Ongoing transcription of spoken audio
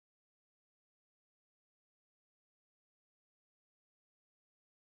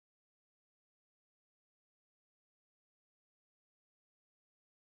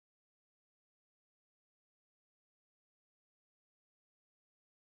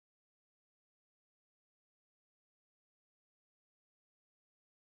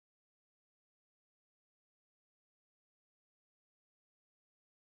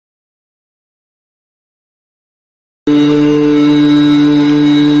I'll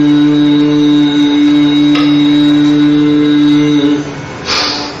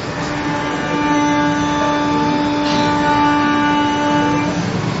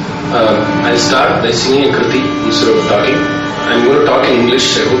start by singing a kriti instead of talking. I'm going to talk in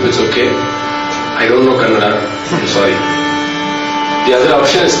English. I hope it's okay. I don't know Kannada. I'm sorry. The other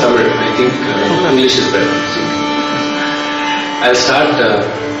option is Tamil. I think English is better. I'll start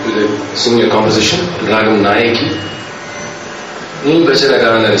with singing a composition, Ragam Nayaki. Ni Bajara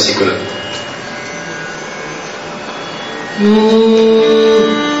Gana Risikula.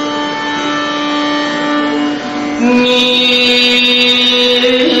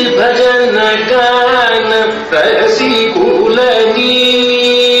 Bhajana Gana Rasikulani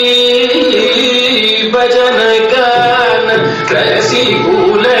Bhajana Gana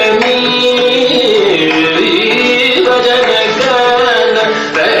Rasikulani Bhajana Gana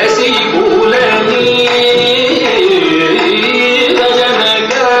Rasikulani Bhajana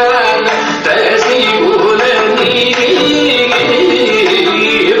Gana Rasikulani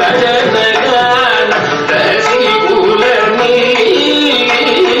Bhajana Gana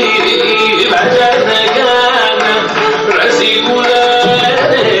Rasikulani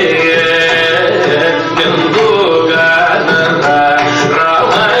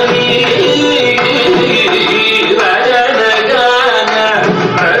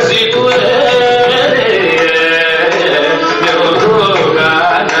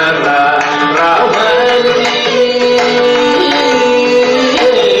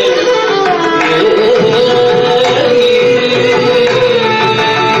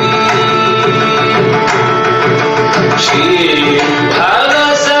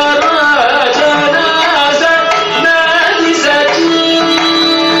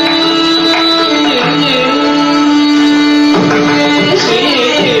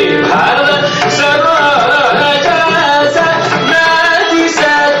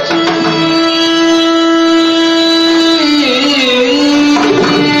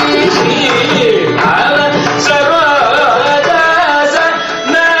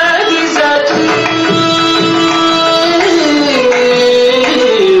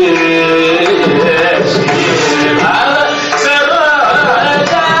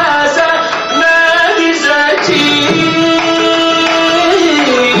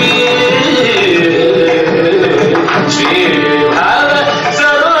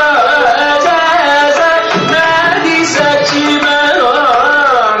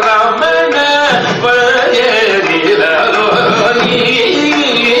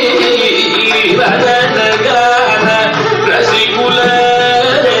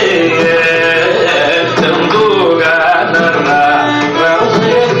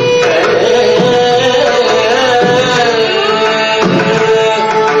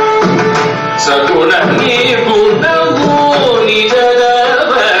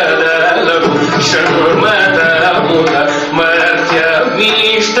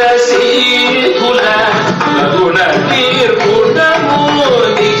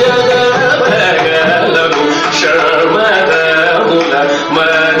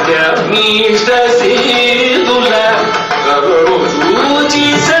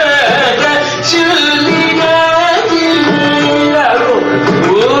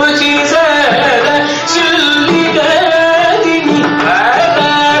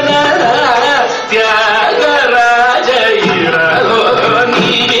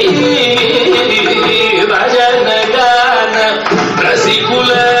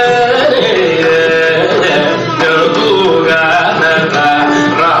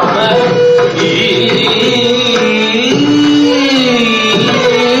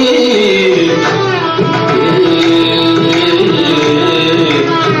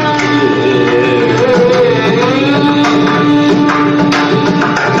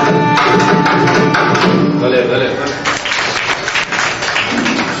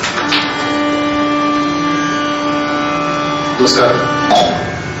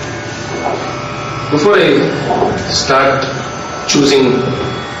Before I start choosing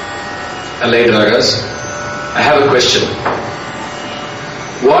allied ragas, I have a question.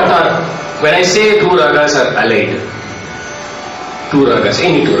 When I say two ragas are allied, two ragas,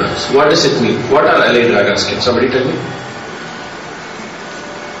 any two ragas, what does it mean? What are allied ragas? Can somebody tell me?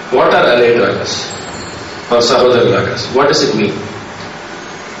 What are allied ragas or sahodar ragas? What does it mean?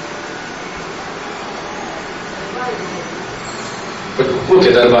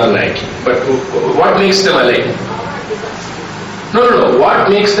 Okay, Darbar Nayaki. But what makes them allied? No. What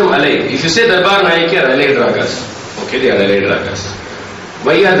makes them allied? If you say Darbar Nayaki are allied ragas, okay, they are allied ragas.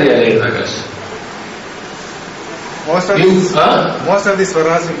 Why are they allied ragas? Most of the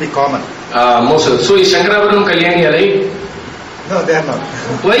swaras will be common. So is Shankarabaranam Kalyani alike? No, they are not.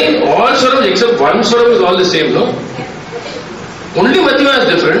 Why? All swaras except one swaram is all the same, no? Only Madhyama is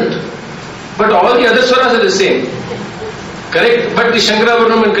different, but all the other swaras are the same. Correct? But the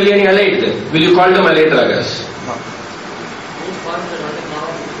Shankarabaranam and Kalyani alike then. Will you call them alike ragas? No.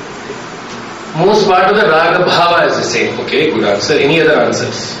 Most part of the raga bhava is the same. Okay, good answer. Any other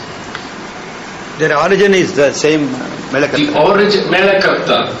answers? Their origin is the same. Melakarta. The origin,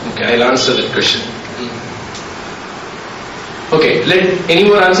 Melakarta. Okay, I'll answer that question. Okay, any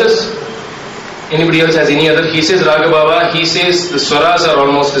more answers? Anybody else has any other? He says Raga Bhava, he says the swaras are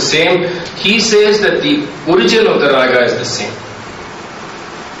almost the same. He says that the origin of the raga is the same.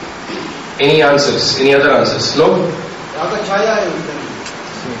 Any answers? Any other answers? No?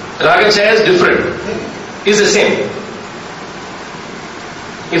 Raga Chaya is different. Is the same.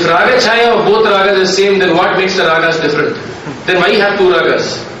 If Raga Chaya of both ragas is the same, then what makes the ragas different? Then why have two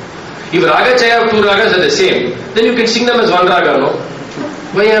ragas? If Raga Chaya of two ragas are the same, then you can sing them as one raga, no?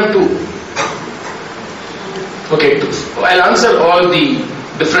 Why have two? Okay, I'll answer all the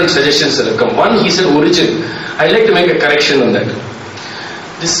different suggestions that have come. One, he said origin. I'd like to make a correction on that.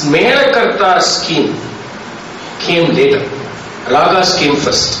 This Melakarta scheme came later. Ragas came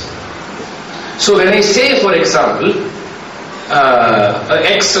first. So when I say, for example,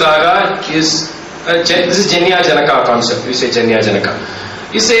 X raga is, this is Janya Janaka concept. We say Janya Janaka.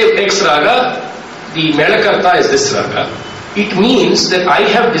 You say X raga, the Melakarta is this raga. It means that I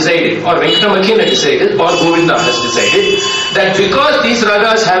have decided, or Venkatamakin has decided, or Govinda has decided, that because these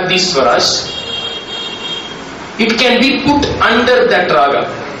ragas have these swaras, it can be put under that raga.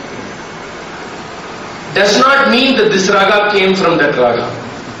 Does not mean that this raga came from that raga.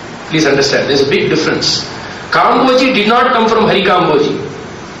 Please understand, there is a big difference. Kamboji did not come from Hari Kamboji.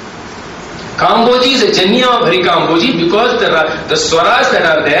 Kamboji is a Janya of Hari Kamboji because the swaras that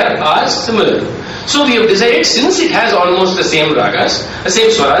are there are similar. So we have decided, since it has almost the same ragas, the same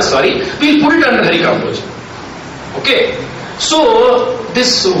swaras, we'll put it under Hari Kamboji. Okay. So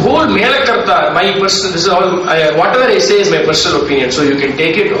this whole Melakarta, this is all, whatever I say is my personal opinion, so you can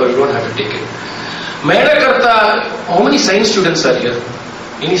take it or you don't have to take it. Melakarta, how many science students are here?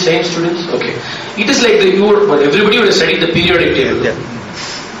 Any science students? Okay. It is like everybody would have studied the periodic table. Yeah.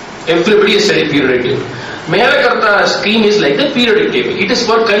 Everybody has studied periodic table. Melakarta scheme is like the periodic table. It is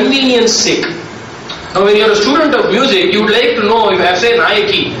for convenience sake. Now when you are a student of music, you would like to know, if I say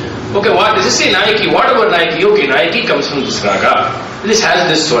Nayaki, okay, what does it say Nayaki? What about Nayaki? Okay, Nayaki comes from this raga. This has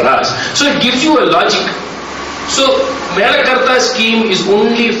this swaras. So it gives you a logic. So Melakarta scheme is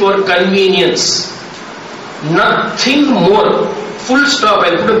only for convenience. Nothing more. Full stop.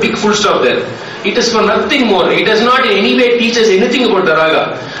 I'll put a big full stop there. It is for nothing more. It does not in any way teach us anything about the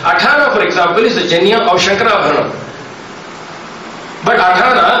raga. Athana, for example, is the Janya of Shankarabharanam. But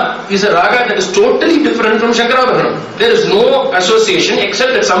Athana is a raga that is totally different from Shankarabharanam. There is no association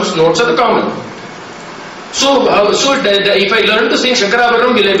except that some notes are common. So if I learn to sing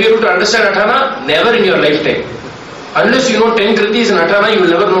Shankarabharanam, will I be able to understand Athana? Never in your lifetime. Unless you know 10 kritis in Athana, you will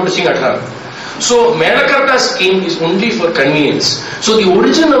never know to sing Athana. So Melakarta scheme is only for convenience. So the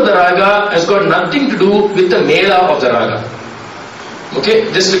origin of the raga has got nothing to do with the mela of the raga.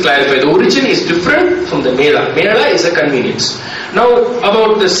 Okay, just to clarify, the origin is different from the mela. Mela is a convenience. Now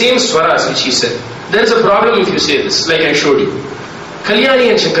about the same swaras which he said, there is a problem if you say this, like I showed you. Kalyani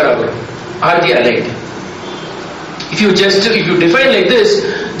and Shankarabharanam, are they allied? If you define like this,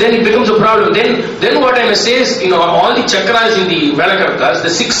 then it becomes a problem. Then what I must say is, all the chakras in the Melakartas, the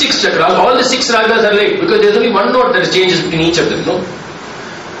six chakras, all the 6 ragas are like, because there is only one note that changes between each of them, no?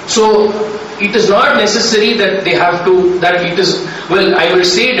 So it is not necessary that they have to, I will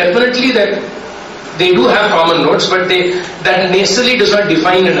say definitely that they do have common notes, but that necessarily does not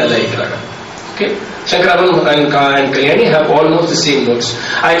define an alike raga. Okay? Shankarabharanam and Kalyani have almost the same notes.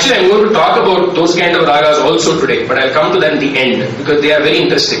 Actually, I'm going to talk about those kind of ragas also today, but I'll come to that in the end because they are very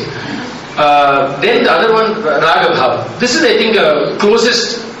interesting. Then the other one, Raga Bhava. This is, I think,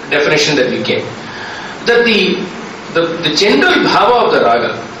 closest definition that we came. That the general bhava of the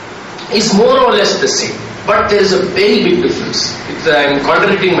raga is more or less the same, but there is a very big difference. I'm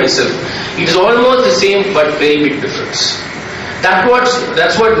contradicting myself. It is almost the same, but very big difference.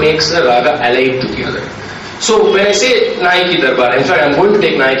 That's what makes a raga allied to the other. So when I say Nayaki Darbar, in fact I'm going to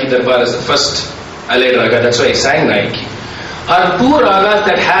take Nayaki Darbar as the first allied raga, that's why I sang Nayaki, are 2 ragas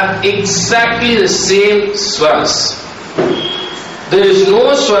that have exactly the same swaras. There is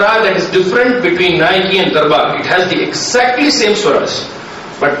no swara that is different between Nayaki and Darbar. It has the exactly same swaras,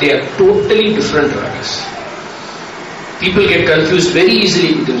 but they are totally different ragas. People get confused very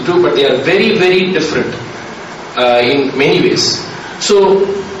easily between the two, but they are very, very different. in many ways. So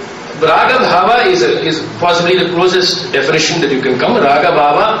Raga Bhava is possibly the closest definition that you can come. Raga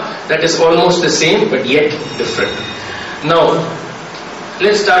Bhava, that is almost the same but yet different. Now,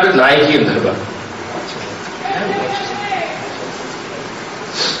 let's start with Nayaki and Dharba.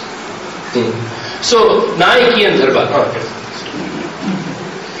 So, Nayaki and Dharba.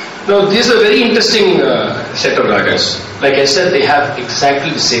 Now, this is a very interesting set of ragas. Like I said, they have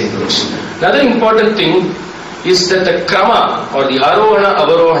exactly the same notes. Another important thing is that the krama or the arohana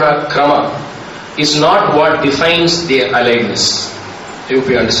avarohana krama is not what defines their aliveness. I hope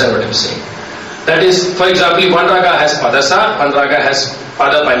you understand what I am saying. That is, for example, one raga has padasa, one raga has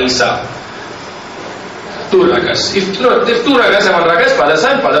padapanisa. Two ragas. If two ragas have one raga is padasa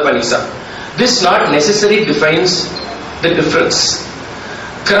and padapanisa. This not necessarily defines the difference.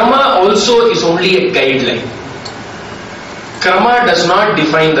 Krama also is only a guideline. Krama does not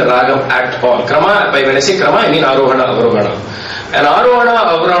define the ragam at all. Krama, when I say krama, I mean arohana, avarohana. And arohana,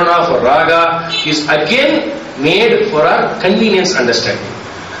 avarohana for raga is again made for our convenience understanding.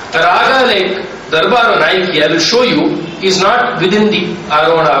 A raga like Darbar or Nayaki, I will show you, is not within the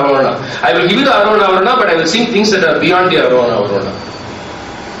arohana, avarohana. I will give you the arohana, avarohana, but I will sing things that are beyond the arohana, avarohana.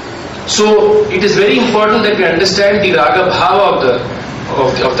 So it is very important that we understand the raga bhava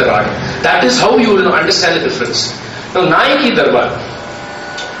of the raga. That is how you will understand the difference. Now, Nayaki Darbar,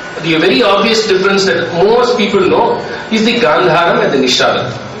 the very obvious difference that most people know is the Gandharam and the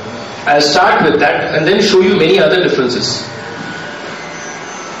Nishadam. I will start with that and then show you many other differences.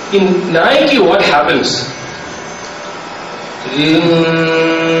 In Nayaki, what happens?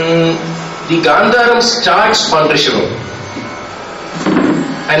 The Gandharam starts on Rishabham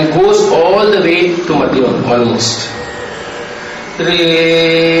and goes all the way to Madhyamam almost.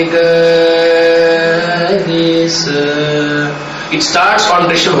 It starts on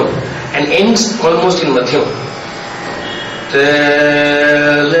Rishabham and ends almost in Madhyam.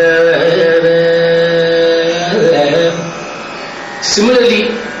 Similarly,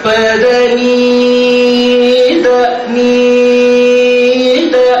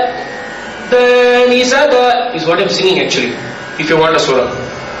 is what I am singing actually, if you want a swara.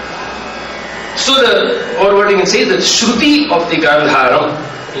 So or what you can say, the Shruti of the Gandharam,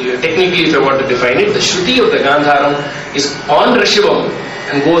 technically if I want to define it, the Shruti of the Gandharam is on Rishabham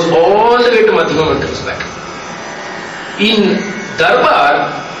and goes all the way to Madhyamam and comes back. In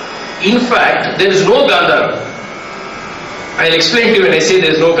Darbar, in fact, there is no Gandharam. I will explain to you when I say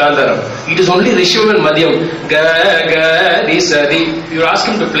there is no Gandharam. It is only Rishabham and Madhyam. Ga, ga, di, sa, di. You ask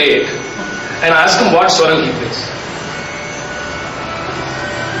him to play it and ask him what swaram he plays.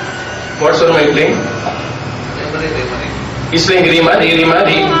 What swaram are you playing? He's playing Rima, Re, Rima,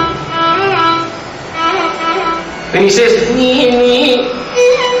 Re. When he says Ni, Ni,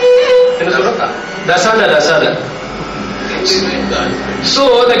 Dasada, Dasada.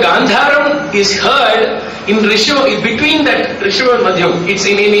 So the Gandharam is heard in Rishabham, between that Rishabham and Madhyam. It's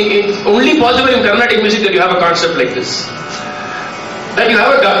only possible in Carnatic music that you have a concept like this. That you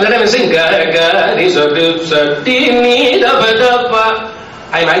have that I'm saying Ga, Ga, Re, Sa, Ti, Ni, Da, Ba, Da, Pa.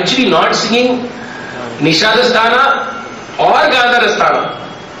 I'm actually not singing Nishadasthana or Gandharasthana,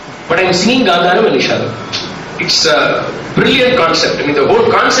 but I'm singing Gandharam and Nishadam. It's a brilliant concept. I mean, the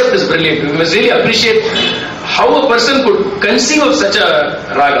whole concept is brilliant. We must really appreciate how a person could conceive of such a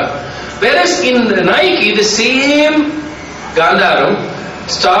raga. Whereas in Nayaki, the same Gandharam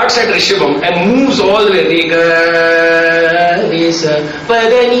starts at Rishabham and moves all the way.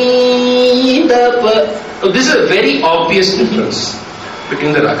 So this is a very obvious difference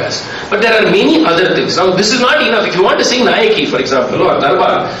between the ragas. But there are many other things. Now this is not enough. If you want to sing Nayaki, for example, or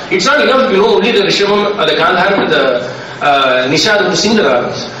Darbar, it's not enough if you know only the Rishabham, the Gandharam and the Nishadam to sing the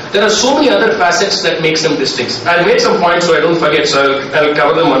ragas. There are so many other facets that makes them distinct. I'll make some points so I don't forget, so I'll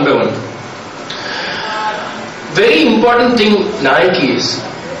cover them one by one. Very important thing Nayaki is,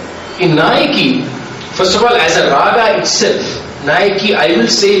 in Nayaki, first of all, as a raga itself, Nayaki, I will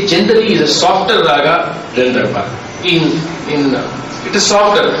say, generally is a softer raga than Darbar. It is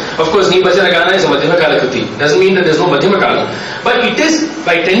softer. Of course, Nibhajana Gana is a Madhyama Kala Kriti. Doesn't mean that there is no Madhyama Kala. But it is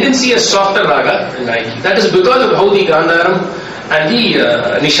by tendency a softer raga than Nayaki. That is because of how the Gandharam and the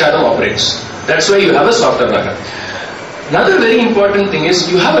Nishadam operates. That's why you have a softer raga. Another very important thing is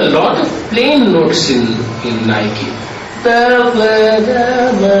you have a lot of plain notes in Nayaki.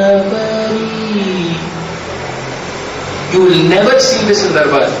 You will never see this in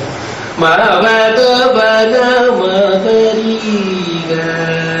Darbar.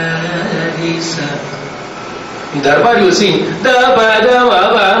 In Darbar you will sing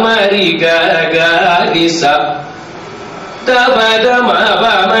Da ba da ma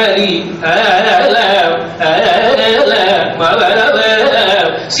ba ma ri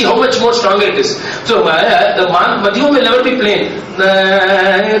see how much more stronger it is. So the madhyam will never be plain.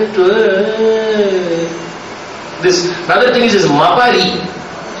 This another thing is mapari.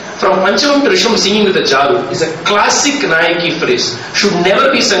 From Panchamam to Rishvam singing with a jaru is a classic Nayaki phrase. Should never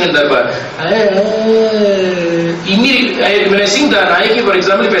be sung in Darbar. Immediately, when I sing the Nayaki, for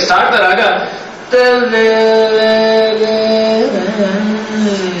example, if I start the Raga,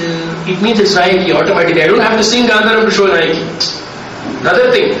 it means it's Nayaki automatically. I don't have to sing Gandharam to show Nayaki.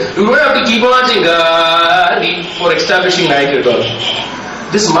 Another thing, you don't have to keep on singing for establishing Nayaki at all.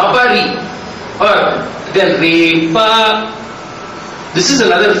 This Mapari or then Repa. This is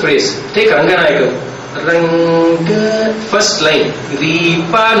another phrase. Take Ranganayakam. Ranga, first line.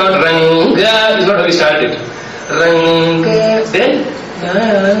 Ripa, not Ranga, is not how we started. Ranga, then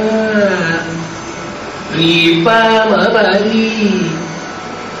Ripa, Mabari.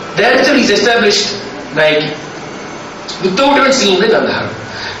 There actually is established Nayaki. Without even singing the Gandhara.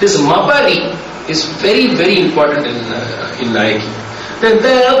 This Mapari is very, very important in Nayaki. Then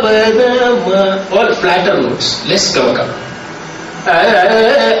all flatter notes, less Kamaka.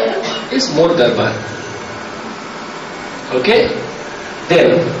 Is more Darbar. Okay?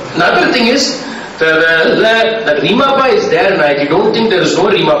 Then, another thing is, that Rimapa is there in Nayaki. Don't think there is no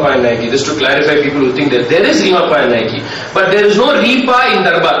Rimapa in Nayaki. Just to clarify people who think that there is Rimapa in Nayaki. But there is no Ripa in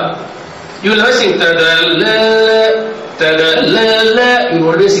Darbar. You will never sing you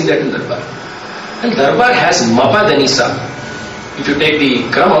will always sing that in Darbar. And Darbar has Mapa Danisa. If you take the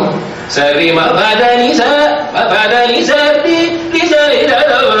Kramam, Sari Mapa Danisa, Mapa Danisa,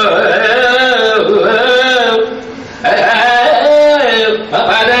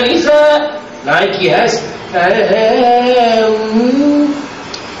 Mapa Danisa, Nayaki has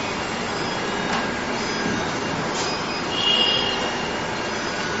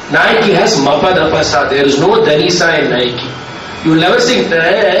Nayaki has Mapa Dapasa. There is no Danisa in Nayaki. You will never sing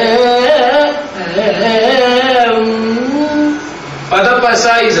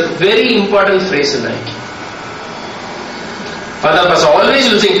Padapasa is a very important phrase in Nayaki. Padapasa, always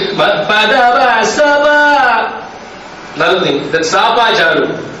you sing Padapasaba. Another thing, that Sapa Jaru.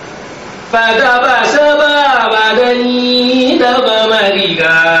 Padapasaba Vadani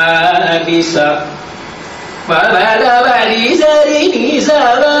Dabamariga Nisa. Padabari Sari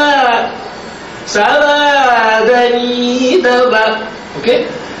Nisaba Savadani Daba. Okay?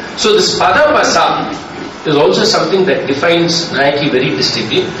 So this Padapasa is also something that defines Nayaki very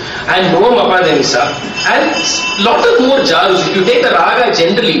distinctly, and no Mapadanisa, and lot of more Jarus. If you take the Raga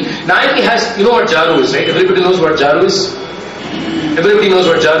generally, Nayaki has, you know what Jaru is, right? Everybody knows what Jaru is? Everybody knows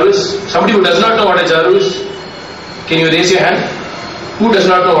what Jaru is? Somebody who does not know what a Jaru is? Can you raise your hand? Who does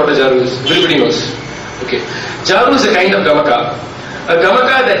not know what a Jaru is? Everybody knows. Okay. Jaru is a kind of gamaka. A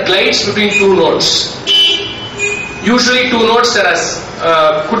gamaka that glides between two notes. Usually two notes that are,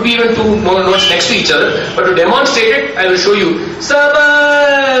 could be even two notes next to each other. But to demonstrate it, I will show you.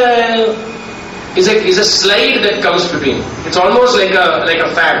 Saba is a slide that comes between. It's almost like a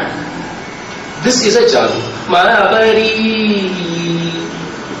fan. This is a jaru. Mahabari.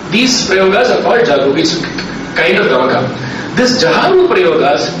 These prayogas are called jaru. It's kind of gamaka. This jaru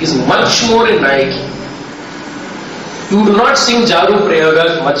prayogas is much more in Nayaki. You do not sing Jaru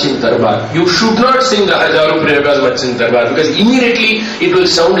Prayagas much in Darbar. You should not sing the Jaru Prayagas much in Darbar, because immediately it will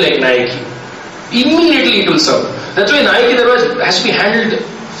sound like Nayaki. Immediately it will sound. That's why Nayaki Darbar has to be handled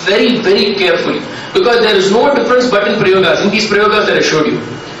very, very carefully, because there is no difference but in Prayagas, in these Prayagas that I showed you.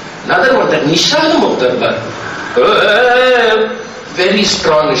 Another one, the Nishadam of Darbar. Very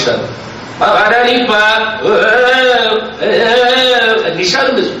strong Nishadam.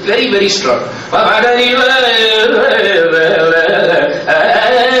 Nishadam is very, very strong. So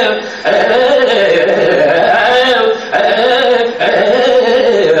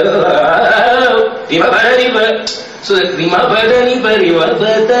that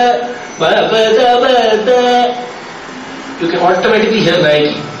you can automatically hear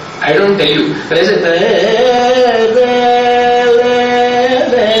Nayaki. I don't tell you. When I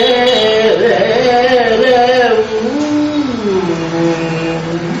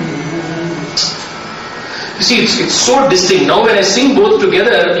say you see, it's so distinct. Now when I sing both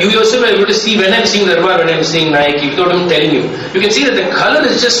together, you yourself are able to see when I'm singing Darbar, when I'm singing Nayaki, without even telling you. You can see that the color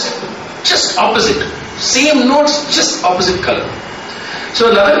is just opposite. Same notes, just opposite color. So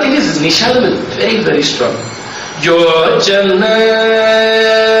another thing is, Nishadam is very, very strong. Yojana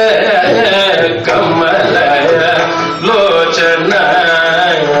Kamalaya Lochana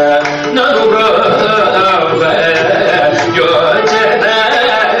Nanurava Yojana.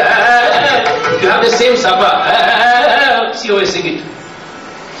 You have the same Sapa. see how I sing it.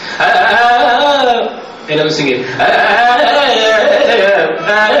 I never sing it.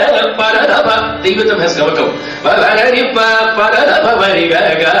 Devatam has Gavakam.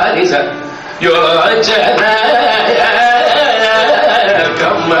 Yochana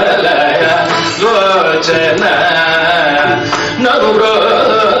Kamalaya Yochana Naguro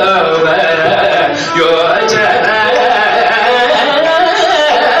Yochana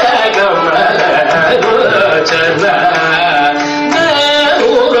Kamalaya Yochana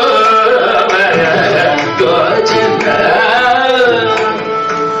Naguro Yochana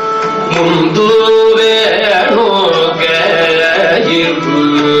Mundu Venu Gayibu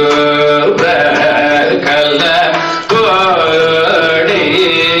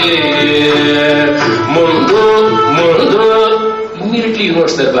Immediately you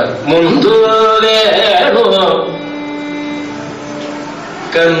notice that one. Mundu Venu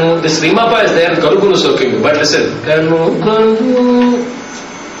Kanu. This Rimapa is there in Kalugunu Sokim. But listen, Kanu Kanu.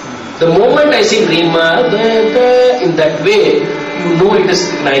 The moment I sing Rima in that way, you know it is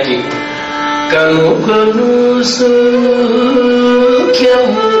Nike. Kanu Kanu Sokyam.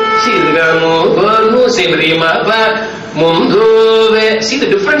 See Kanu Kanu. Same Rimapa. Mundu Ve. See the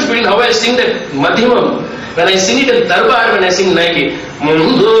difference between how I sing that Madhyamam. When I sing it in Darbar, when I sing Nike,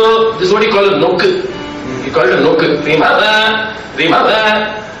 Mundu, this is what you call a nok. You call it a nok. Rimava,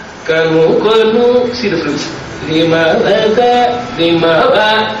 Rimava, Kanu, Kanu. See the difference. Rimava,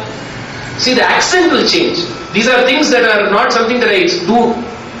 Rimava. See the accent will change. These are things that are not something that I do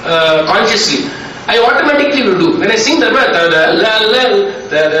consciously. I automatically will do. When I sing Darbar,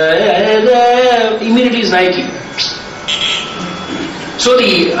 immediately is Nike. So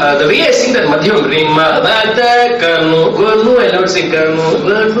the way I sing that Madhyam, Rima Bata Kanu Kanu, I never sing Kanu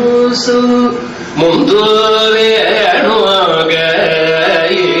Kanu Su Mundu Venu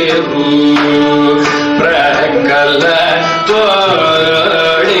Gayibu Prakala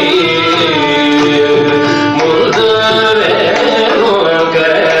Tori Mundu Venu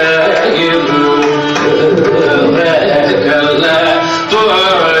Gayibu Prakala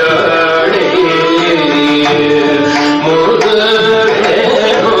Tori Mundu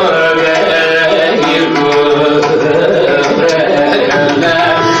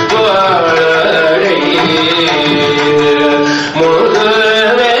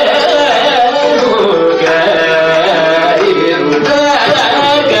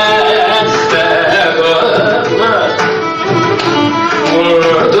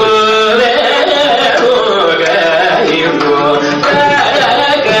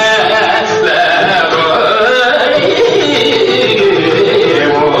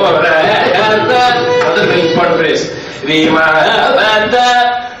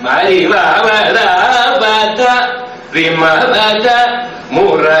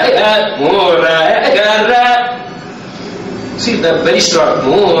See, they're very strong.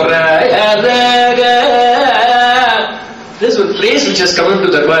 There's a phrase which has come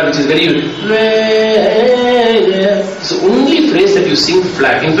into Darbar which is very. It's the only phrase that you sing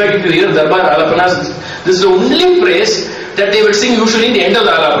flat. In fact, if you hear Darbar Alapanas, this is the only phrase that they will sing usually in the end of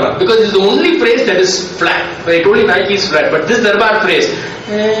the Alapana. Because it's the only phrase that is flat. But I told you Nike is flat. But this Darbar phrase.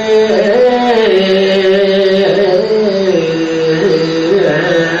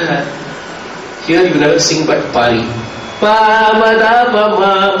 Here you never sing but Pari. Pa ma da ma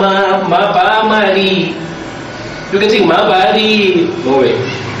ma ma ma pa ma ri. You can sing ma pari. No way.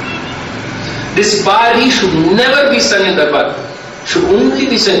 This Pari should never be sung in Darbar. Should only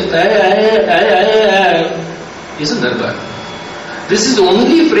be sung. Isn't Darbar? This is the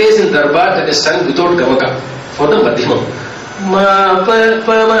only phrase in Darbar that is sung without Gamaka for the Madhyamam. Ma pa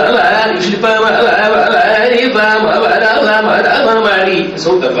pa ma la. Usually pa ma la la ri pa ma la la ma da ma ma ri. That's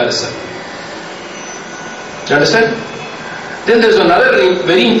how Darbar is sung. You understand? Then there's another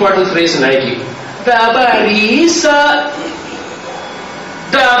very important phrase in Nike. Dabarisa.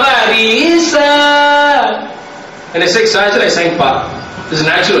 Dabarisa. And I sang Sajal, I sang Pa. This is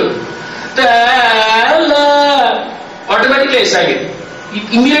natural. Dala. Automatically I sang it.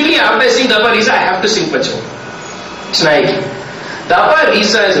 Immediately after I sing Dabarisa, I have to sing Pacham. It's Nike.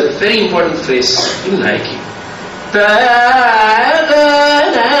 Dabarisa is a very important phrase in Nike.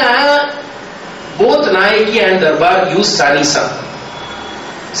 Both Nayaki and Darbar use Sanisa.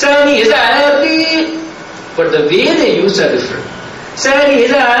 Sani is Arabi, but the way they use are different. Sani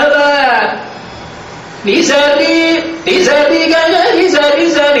is Araba, Nisari, Nisari Gaga, Nisari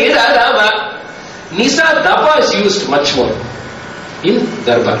Sani is Araba. Nisa Dapa is used much more in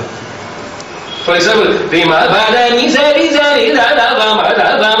Darbar. For example, Rima Bada Nisari Sani Araba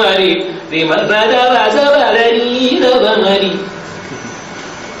Madaba Mari, Rima Bada Vaza Bada Nidaba Mari.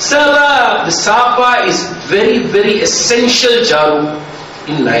 Sava, the Sapa is very, very essential Charu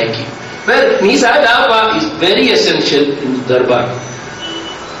in Nayaki. Where Nisa Dapa is very essential in Darbar.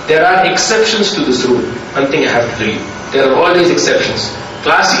 There are exceptions to this rule. One thing I have to tell you. There are always exceptions.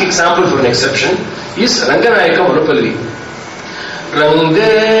 Classic example for an exception is Ranganayaka Monopallavi.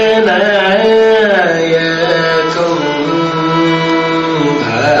 Ranganayakam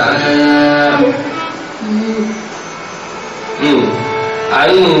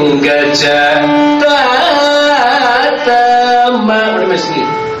Angacha Tatama. What am I singing?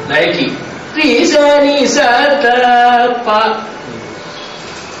 Nayaki. Rizani Satapa.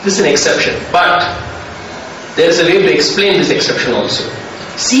 This is an exception. But there is a way to explain this exception also.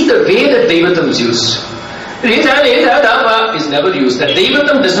 See the way that Devatam is used. Rizani Satapa is never used. That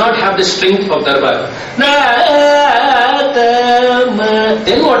Devatam does not have the strength of Darbar. Natama.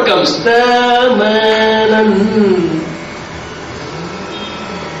 Then what comes? Tamanam.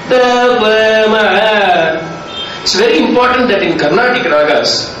 It's very important that in Carnatic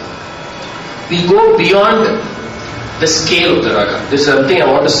Ragas, we go beyond the scale of the Raga. This is something I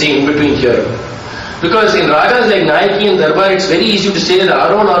want to say in between here. Because in Ragas like Nayaki and Darbar, it's very easy to say that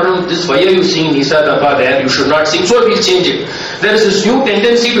Arun, this why are you singing Nisa Dapa there? You should not sing. So we'll change it. There is this new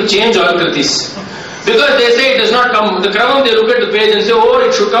tendency to change all kritis. Because they say it does not come, the Kravam, they look at the page and say, oh,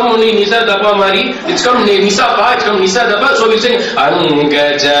 it should come only Nisa Dapa Mari, it's come Nisa Pa, it's come Nisa Dapa, so we'll sing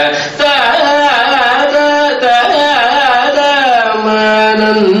Angaja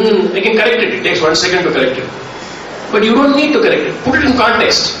I can correct it, it takes 1 second to correct it. But you don't need to correct it, put it in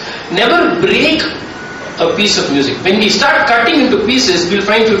context. Never break a piece of music. When we start cutting into pieces, we'll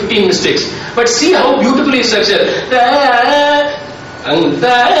find 15 mistakes. But see how beautifully it's structured.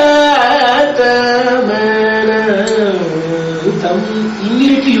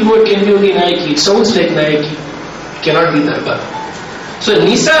 Immediately you go can be only Nayaki. It sounds like Nayaki. It cannot be Darbar. So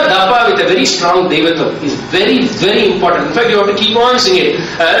Nisa Dapa with a very strong Devatam is very, very important. In fact, you have to keep on singing.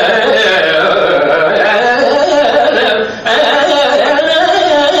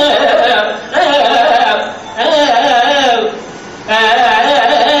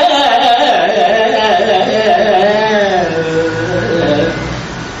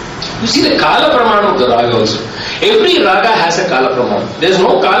 You see the Kala Pramanam of the Raga also. Every Raga has a Kala Pramanam. There is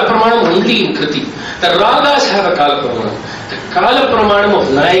no Kala Pramanam only in Kriti. The Ragas have a Kala Pramanam. The Kala Pramanam of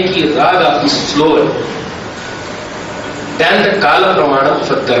Nayaki Raga is slower than the Kala Pramanam of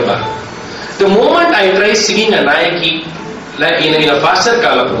a Darbar. The moment I try singing a Nayaki like in a faster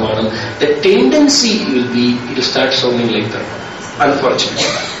Kala Pramanam, the tendency will be it will start sounding like that. Unfortunately.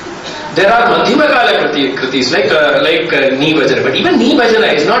 There are Madhyama Kala kritis like Ni Bhajana, but even Ni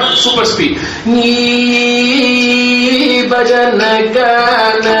Bhajana is not super speed. Ni Bhajana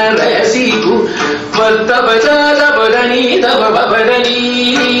Gana Rasiku Vatta Bhajana Badani Dava Badani.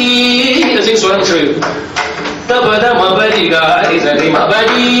 I'll sing Swaram, show you. Tabada Mabadiga is a Rimabadi.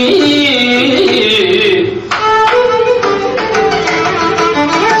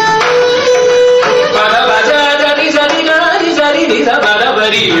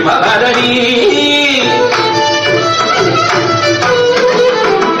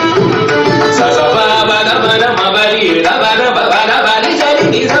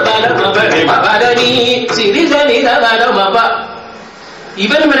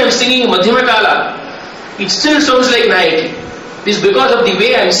 Even when I'm singing Madhyama Kala, it still sounds like Nayaki. This is because of the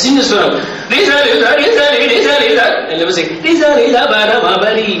way I'm singing this song. I'll never sing.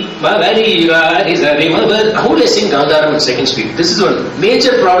 How will I sing Gandharam in second speed? This is one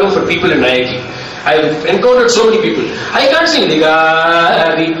major problem for people in Nayaki. I've encountered so many people. I can't sing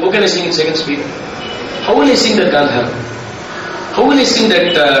Digari. How can I sing in second speed? How will I sing that Gandharam? How will I sing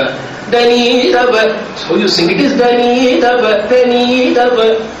that Dani Daba? How you sing it is Dani Daba, Dani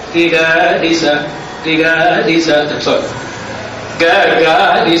Daba, Diga Disa, that's all.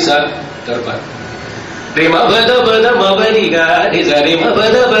 Ga Disa, Darbar. Rima Bada Bada Mabariga, Disa Rima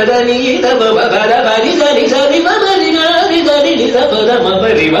Bada Bada Ni Daba Bada Badisa Disa Rima Badiga, Disa Disa Bada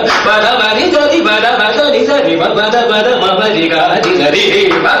Mabariga, Bada Badisa Bada Bada Disa Rima Bada Bada Mabariga, Disa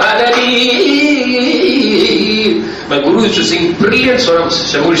Rima Bada. My guru used to sing brilliant swarams,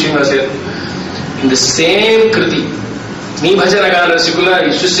 Shimoga said, in the same kriti. Ni Bhajana Gana Rasikula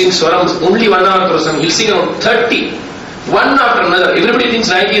used to sing swarams only 1 hour per song. He'll sing around 30, one after another. Everybody thinks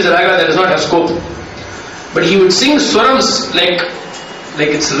Nayaki is a raga that does not have scope. But he would sing swarams like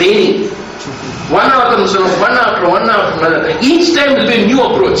it's raining. 1 after swarams, one after another. And each time will be a new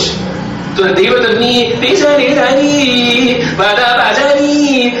approach. So the Devatani, Tisani, Bada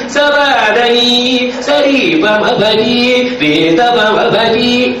Bajani, Sabadani, Sari Bamabani, Veda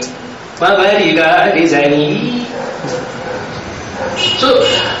Bamabani, Babariga Dizani. So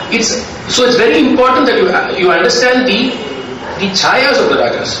it's very important that you understand the chayas of the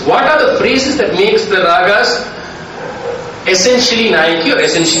ragas. What are the phrases that makes the ragas essentially Nayaki or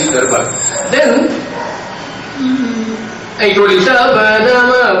essentially Darbar? Then I told you,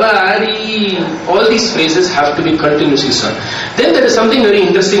 all these phrases have to be continuously sung. Then there is something very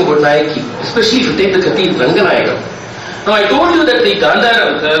interesting about Nayaki, especially if you take the Kriti Ranganayakam. Now I told you that the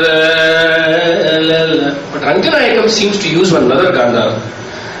Gandharam, but Ranganayakam seems to use one another Gandharam,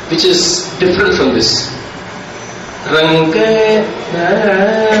 which is different from this. Ranganayakam.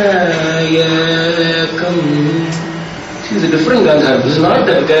 It's a different Gandharam. This is not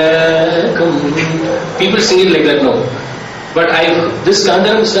that people sing it like that, no. But this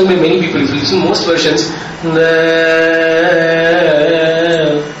Gandharam is sung by many people. If you listen to most versions,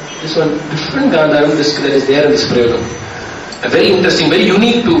 this one different Gandharam that is there in this prayogam. Very interesting, very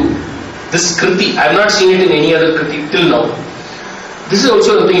unique to this Kriti. I have not seen it in any other Kriti till now. This is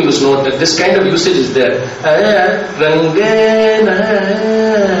also something you must note, that this kind of usage is there.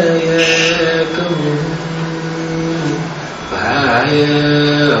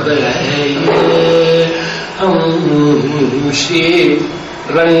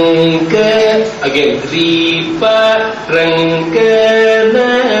 Again, Ripa Ranka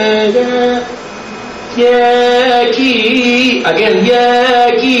Yaki, again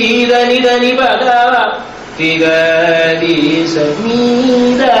Yaki Dani Bada Tigadi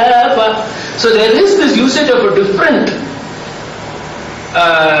Samidapa. So there is this usage of a different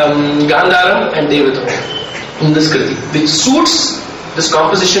Gandharam and Devatam in this Kriti, which suits this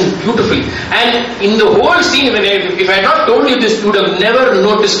composition beautifully. And in the whole scene, if I had not told you this, you would have never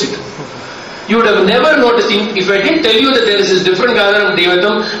noticed it. You would have never noticed it. If I didn't tell you that there is this different Gandharam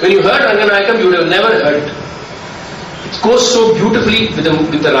Devatam, when you heard Ranganayakam, you would have never heard it. It goes so beautifully with the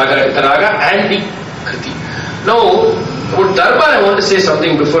Raga and the Kriti. Now, about Darbar, I want to say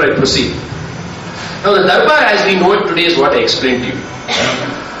something before I proceed. Now, the Darbar as we know it today is what I explained to you.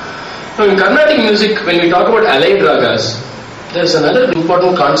 Now, in Carnatic music, when we talk about allied ragas, there is another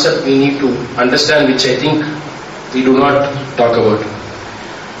important concept we need to understand, which I think we do not talk about.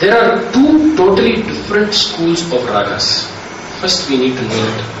 There are two totally different schools of ragas. First, we need to know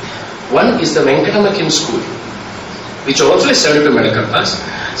it. One is the Venkatamakin school, which also is 72 Medakartas.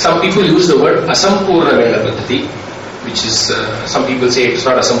 Some people use the word Asampurna Veda Paddhati, which is, some people say it's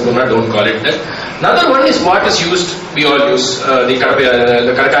not Asampurna, don't call it that. Another one is what is used, we all use, the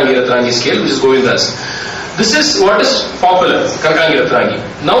Karakangi Ratrangi scale, which is Govindas. This is what is popular, Karakangi Ratrangi.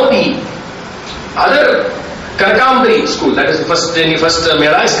 Now the other Karakambari school, that is the first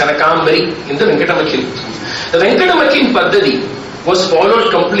Mela is Karakambari in the Venkatamakin school. The Venkatamakin Paddhati was followed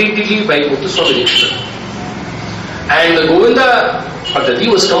completely by Muthuswami Dikshita. And the Govinda Paddhati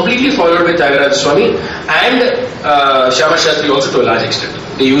was completely followed by Tyagaraja Swami and Shyama Shastri also to a large extent.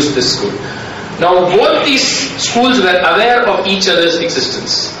 They used this school. Now both these schools were aware of each other's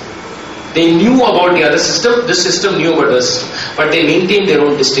existence. They knew about the other system, this system knew about the system, but they maintained their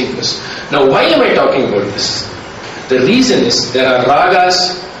own distinctness. Now why am I talking about this? The reason is there are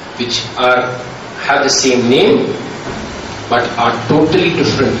ragas which have the same name but are totally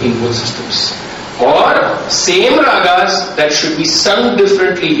different in both systems. Or same ragas that should be sung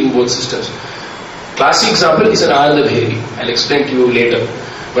differently in both systems. Classic example is an Ananda Bhairavi. I'll explain to you later.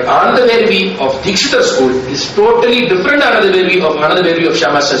 But Ananda Bhairavi of Dikshita school is totally different Ananda Bhairavi of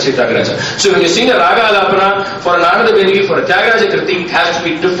Shyama Shastri Tyagaraja. So when you sing a Raga Alapana for an Ananda Bhairavi for a Tyagaraja Kriti, it has to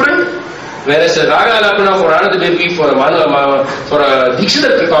be different. Whereas the Raga Alapana for Ananda Bhairavi for a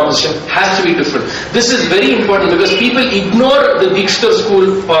Dikshita composition has to be different. This is very important because people ignore the Dikshita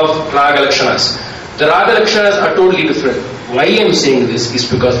school of Raga Lakshanas. The Raga Lakshanas are totally different. Why I am saying this is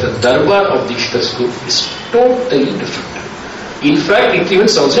because the Darbar of Dikshita school is totally different. In fact, it even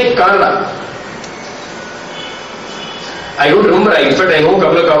sounds like Kannada. I don't remember. In fact, I know a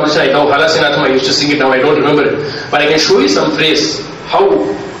couple of compositions. I know Halasinatham, I used to sing it, now I don't remember it. But I can show you some phrase. How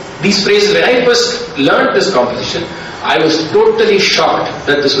these phrases, when I first learned this composition, I was totally shocked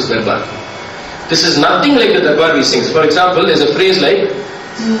that this was Darbar. This is nothing like the Darbar we sing. For example, there's a phrase like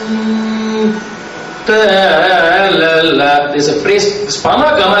there's a phrase,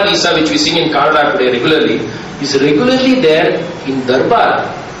 Spama Gama Lisa, which we sing in Kannada today regularly, is regularly there in Darbar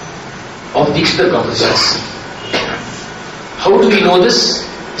of Dikshita compositions. How do we know this?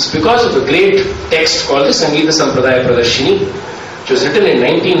 It's because of a great text called the Sangeeta Sampradaya Pradarshini, which was written in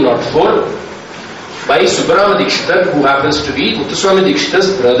 1904 by Subbarama Dikshita, who happens to be Muthuswami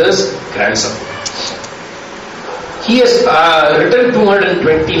Dikshita's brother's grandson. He has written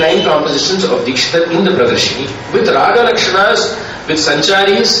 229 compositions of Dikshita in the Pradarshini with Raga Lakshanas, with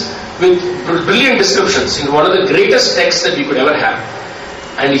Sancharis, with brilliant descriptions in one of the greatest texts that we could ever have.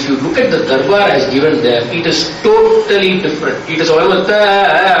 And if you look at the darbar as given there, it is totally different. It is almost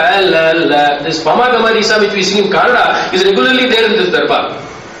this Pamagama Risa which we sing in Kannada is regularly there in this darbar.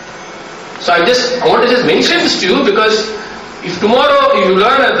 So I want to just mention this to you because if tomorrow you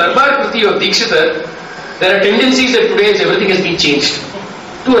learn a darbar kriti of Dikshitar, there are tendencies that today everything has been changed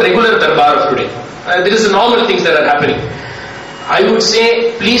to a regular darbar of today. There is normal things that are happening. I would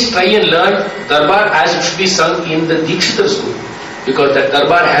say please try and learn darbar as it should be sung in the Dikshitar school. Because that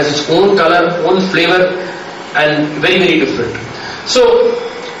darbar has its own color, own flavor and very, very different. So,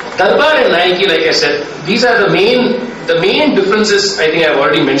 darbar and Nayaki, like I said, these are the main differences I think I have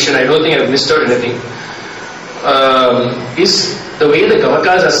already mentioned. I don't think I have missed out anything. Is the way the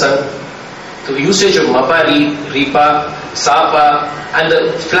Gamakas are sung, the usage of Mapari, Ripa, Sapa and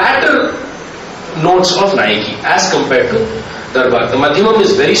the flatter notes of Nayaki as compared to darbar. The Madhyamam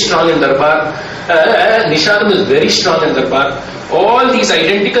is very strong in darbar, Nishadam is very strong in darbar. All these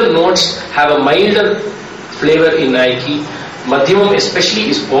identical notes have a milder flavor in Nayaki. Madhyamam especially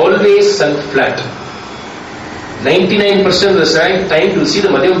is always sung flat. 99% of the time you will see the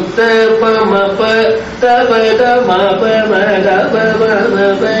Madhyamam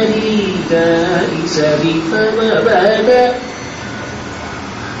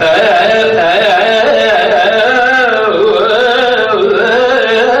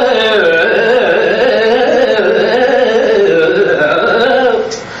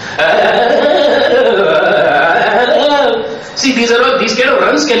See, these kind of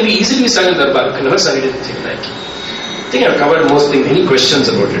runs can be easily sung in darbar. You can never sung it in Nayaki. I think I've covered most things. Any questions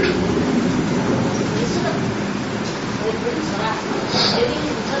about it?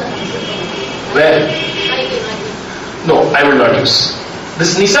 Where? No, I will not use.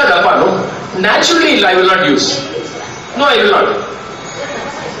 This Nisa Dapa, no? Naturally, I will not use. No, I will not.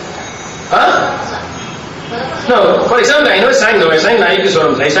 Huh? No, for example, I never sang Nayaki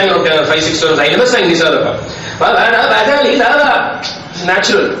Swarams. I sang 5-6 Swarams. I never sang Nisa Dapa. It's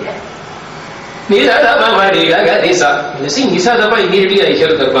natural. When I sing Nisa Dapa, immediately I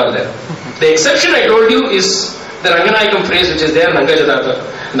hear darbar there. The exception I told you is the Ranganayakam phrase which is there in Angajadata,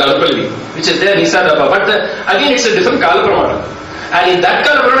 in the Alpalvi, which is there Nisa Dapa. But again, it's a different Kala Pramana. And in that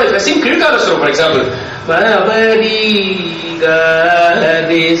Kala Pramana, if I sing Kirikala Swaram, for example,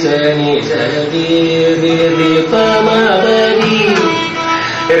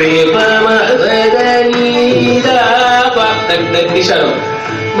 that Nishadam.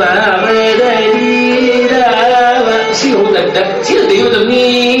 See the Devatam.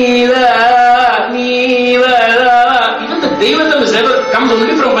 Even the Devatam is never comes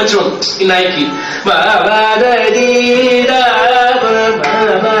only from Panchavam in Nayaki.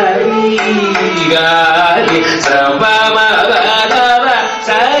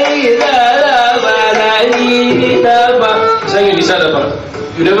 Saying Nisadapa.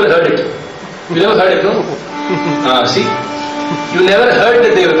 You never heard it. You never heard it, no? See? You never heard the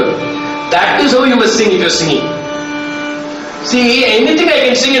Devatam. That is how you must sing if you are singing. See, anything I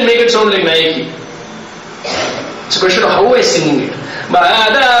can sing and make it sound like Nayaki. It's a question of how I am singing it.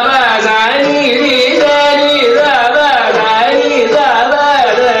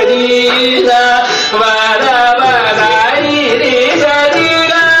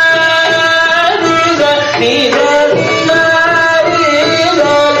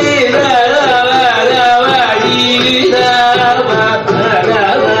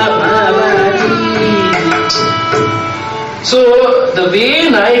 So the way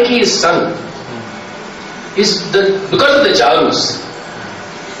Nayaki is sung is because of the Charus.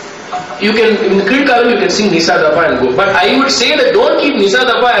 You can in the Kirikalam you can sing Nisa Dapa and go. But I would say that don't keep Nisa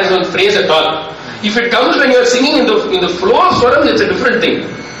Dapa as one phrase at all. If it comes when you are singing in the flow of swarams, it's a different thing.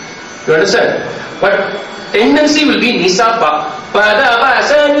 You understand? But tendency will be Nisa Pa. Pada Pa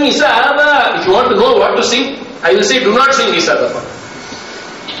Sa Nisa Pa. If you want to know what to sing, I will say do not sing Nisa Dapa.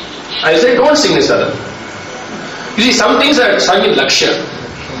 I will say don't sing Nisa Dapa. You see, some things are sung in Lakshya.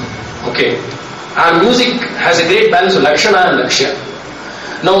 Okay. Our music has a great balance of Lakshana and Lakshya.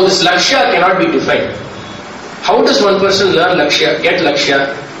 Now this Lakshya cannot be defined. How does one person learn Lakshya, get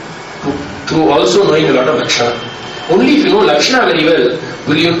Lakshya, through also knowing a lot of Lakshana? Only if you know Lakshana very well,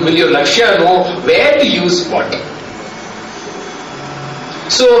 will your Lakshya know where to use what.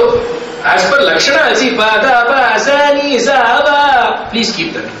 So, as per Lakshana, I'll see Pada, Pa, Sa, Ni, Sa, Ba. Please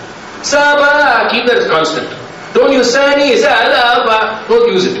keep that. Sa, Ba, keep that as constant. Don't use Sa, Ni, Sa, Ba. Don't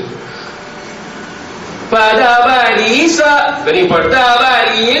use it. Pada, Ba, Ni, Sa. Very important. Da,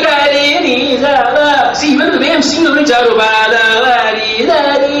 Ba, Ni, Da, Ni, Ni, Sa, Ba. See, even the way I'm singing the Charu. Pada, Ba, Ni,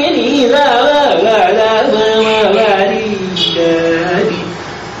 Da, Ni, Ni, Sa, Ba. Pada, Ba, Ba, Ni, Da, Ni.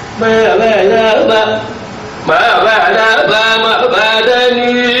 Ma, Ba, Da, Ba. Ma, Ba, Da, Ba, Ma, Ba, Da,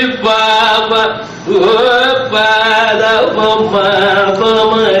 Ni.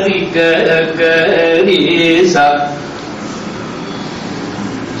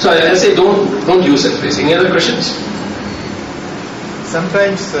 So I say don't use that phrase. Any other questions?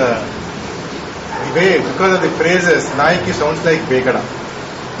 Sometimes the way, because of the phrases, Naiki sounds like Begada.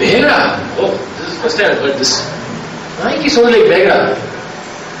 Begada? Oh, this is the first time I've heard this. Naiki sounds like Begada.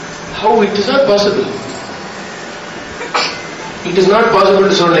 How? It is not possible. It is not possible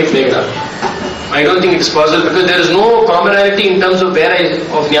to sound like Begada. I don't think it is possible because there is no commonality in terms of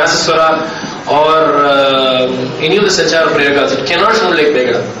of Nyasaswara or any of the Sanchara Prayagas. It cannot sound like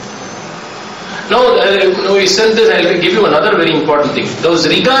Begada. Now, we said this, I will give you another very important thing. Those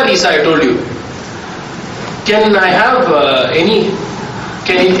Riga, Risa I told you. Can I have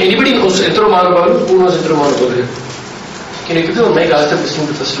anybody knows Entro Manubhavan? Who knows Entro Manubhavan here? Can you give them a mic, ask them to listen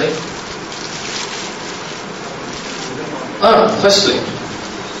to the first line? First line.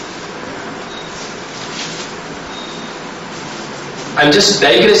 I'm just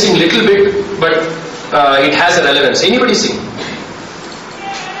digressing a little bit, but it has a relevance. Anybody sing?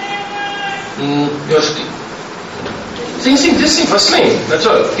 Yoshti. Sing, just sing first line. That's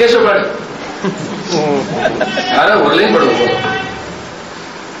all. Guess your part. One line, but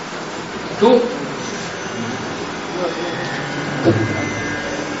two.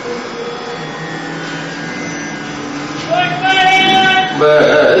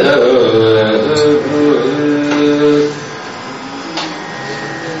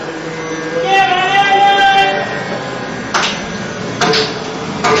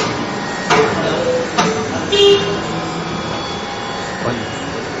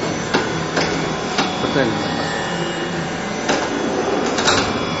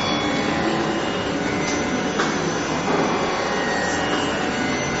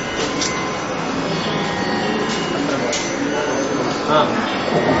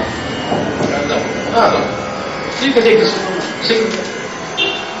 You can take this. Sing.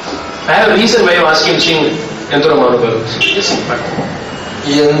 I have a reason why I'm asking sing Yantaro Manubhavam. Just sing part.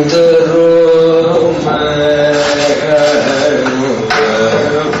 Yantaro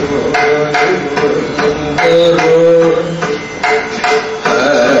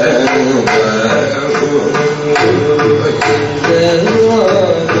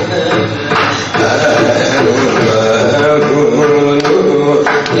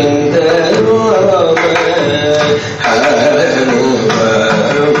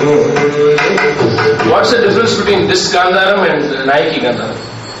What's the difference between this Gandharam and Naiki Gandharam?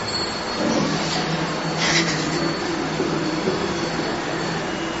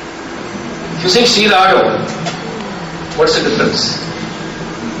 If you sing Sri Raga, what's the difference?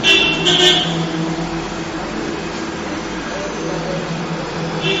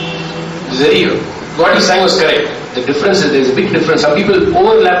 What he sang was correct. The difference is there is a big difference. Some people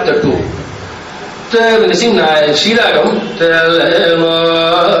overlap the two. When they sing Sri Ragam,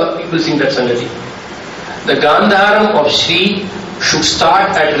 people sing that Sangati. The Gandharam of Shri should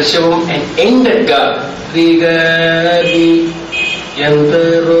start at Rishabam and end at Ga. Riga, Ri,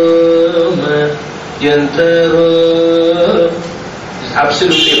 Yantaro, Yantaro. It's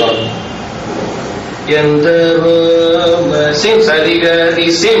absolutely wrong. Yantaro, same Sadiga,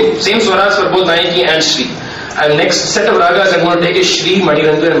 same swaras for both Naiki and Shri. And next set of ragas I'm going to take is Shri,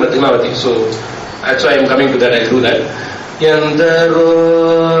 Manirandu and Madhyamavati. So that's why I'm coming to that. I'll do that.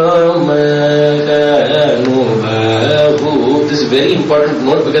 This is a very important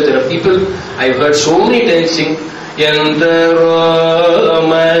note because there are people I've heard so many times sing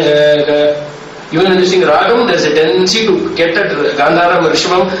even when you sing Ragam, there's a tendency to get at Gandharam,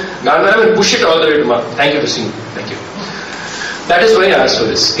 Rishabam, Gandharam and push it all the way to Ma. Thank you for singing. Thank you. That is why I asked for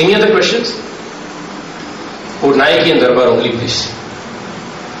this. Any other questions? Oh, Naiki and Darbar only, please.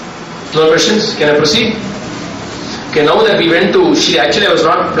 No questions? Can I proceed? Okay, now that we went to Shri, actually I was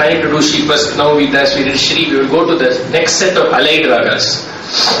not planning to do Shri first. Now we did Shri, we will go to the next set of allied ragas.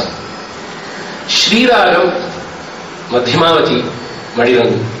 Shri Ragam, Madhyamavati,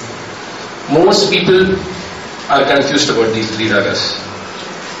 Manirandu. Most people are confused about these three ragas.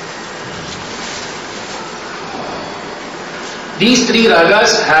 These three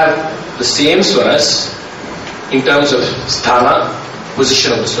ragas have the same swaras in terms of sthana,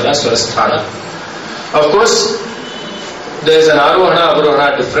 position of the swara, swara sthana. Of course, there is an arohana,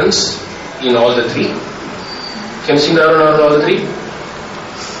 avarohana difference in all the three. Can you sing the arohana in all the three?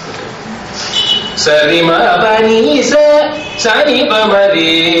 Sarima bani sa, sani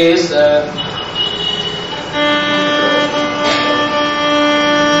bamari sa.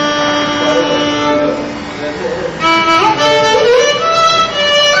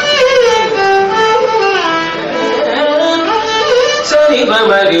 Sani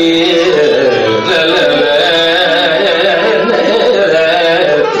bamari sa.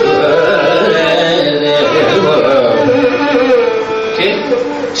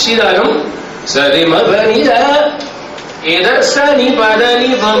 Sari ma ba ni da. Either sa ni pa da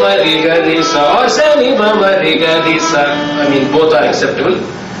ni ba ma re ga re sa or sa ni ba ma re ga re sa. I mean, both are acceptable.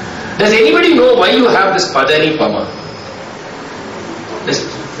 Does anybody know why you have this pa da ni pa ma?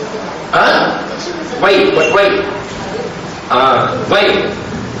 Why? But why? Why?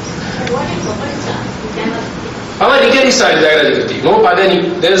 Pama Nigarisa in Tyagaraja Kriti. No Padani.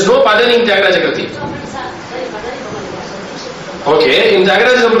 There is no Padani in Tyagaraja Kriti. Okay, in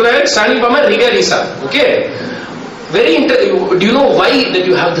Tyagaraja Sampradaya, Sani Pama Nigarisa. Okay. Do you know why that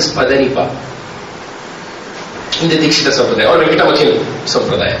you have this Padani Pa? In the Dikshita Sampradaya or Venkatamakin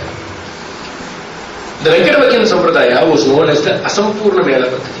Sampradaya. The Venkatamakin Sampradaya was known as the Asampurna Mela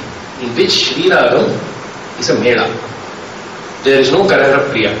Paddhati, in which Sri Ragam is a Mela. There is no Karara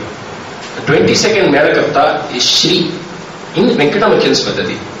Priya. The 22nd Mela is Shri in Venkatamakin's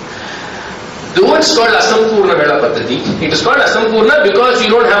Paddhati. Though it's called Asampurna Mela Paddhati, it is called Asampurna because you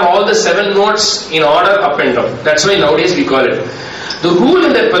don't have all the 7 notes in order up and down. That's why nowadays we call it. The rule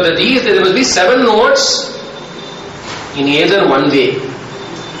in that Paddhati is that there must be 7 notes in either one way.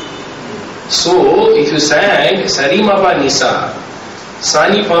 So, if you sang Sari Ma Pa Nisa,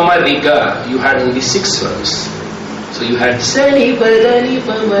 Sani Pa Ma Riga, you had only 6 swarams. So you had Sani Pa Dani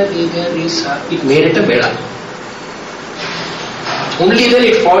Pa Ma Riga Risa. It made it a Mela. Only then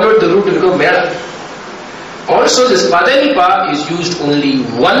it followed the route to become Mela. Also, this Padani Pa is used only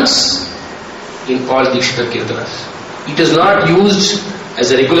once in Paul Dikshita Kirtanas. It is not used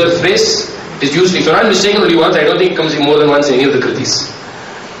as a regular phrase. It is used, if you are not mistaken, only once. I don't think it comes in more than once in any of the Kritis.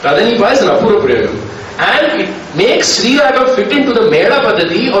 Padani Pa is an Apurva Prayogam. And it makes Sri Raga fit into the Mela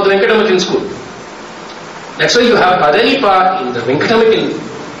Paddhati of the Venkatamakin school. That's why you have Padani Pa in the Venkatamakin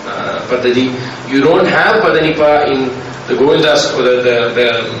Paddhati. You don't have Padani Pa in the Govindas or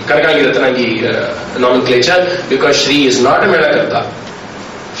the Karakangi Ratanagi nomenclature because Shri is not a Mela Karta.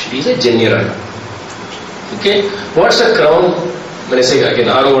 Shri is a Janya Raga. Okay? What's the crown? When I say again,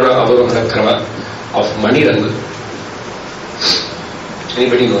 Arohana, Avarohana Krama of Maniranga.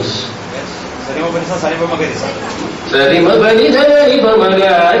 Anybody knows?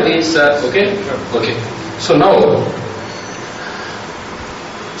 Okay? Okay. So now,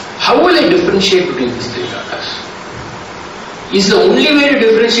 how will I differentiate between these 3 ragas? Is the only way to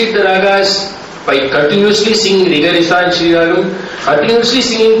differentiate the ragas by continuously singing Rigarisa and Sri Ragam, continuously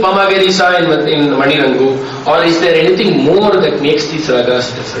singing Pamagarisa in Manirangu, or is there anything more that makes these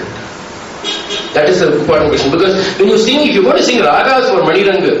ragas different? That is an important question, because when you sing, if you want to sing ragas for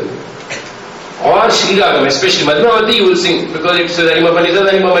Maniranga or Sri Ragam, especially Madhumavati, you will sing because it's Danimapanisa,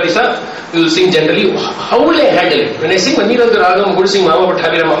 Danimamarisa, you will sing generally. How will I handle it? When I sing Maniranga Ragam, I'm going to sing Mama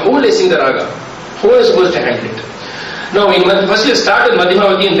Pathabirama, how will I sing the raga? How am I supposed to handle it? Now, first let's start with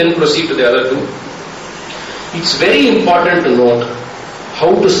Madhumavati and then proceed to the other 2. It's very important to note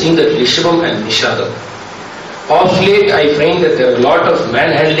how to sing that Rishabam and Nishadam. Of late, I find that there are a lot of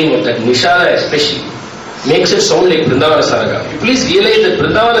manhandling of that Nishada especially. Makes it sound like Vrindavana Saraga. You please realize that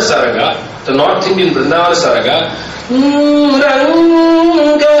Vrindavana Saraga, the North Indian Vrindavana Saraga,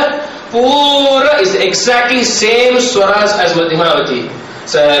 Ranga, Pura is exactly same swaras as Madhumavati.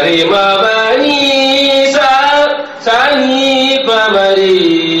 Sari ma ba ni sa, sa ni pa ma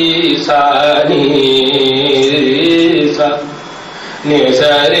ri sa ni sa. Ni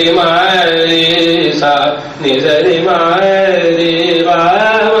sa ri ma ri sa, ni sa ri ma ri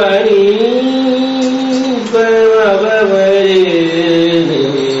ba ma ni ba ba ma ri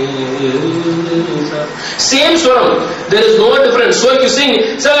sa. Same swaram. There is no difference. So if you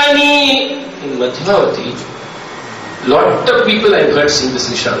sing sa ni in Madhumavati, lot of people I've heard sing this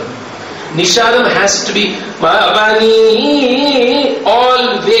Nishadam. Nishadam has to be Ma'abani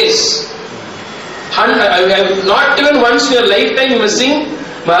always. Not even once in your lifetime you must sing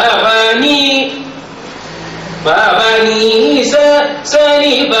Ma'abani, Ma'abani sa,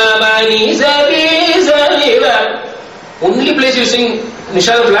 sani Ma'abani sa, bi sa, li ba. Only place you sing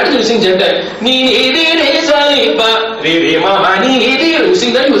Nishadam flat, you sing Janta. Ni ni di re sa ni ba, re re ma ma ni ni di. You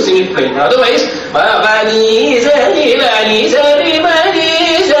sing that, you sing it plain. Otherwise, ma ba ni sa ni ba ni sa ni ba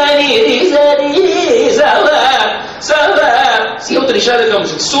ni sa ni di sa ni sa ba sa ba. See how the Nishada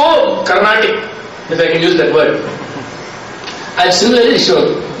comes. It's so Carnatic, if I can use that word. And similarly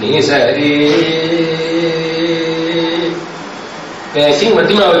shown ni sa re. When I sing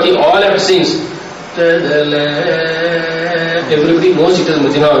Madhumavati, all I have to sing is everybody knows it is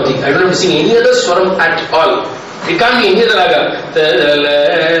Madhumavati. I don't have to sing any other swaram at all. It can't be any other raga.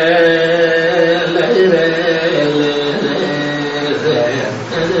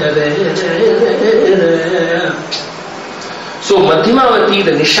 So Madhumavati,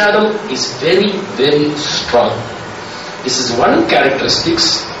 the Nishadam is very, very strong. This is one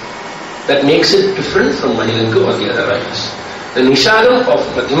characteristics that makes it different from Maniranga or the other ragas. The Nishadam of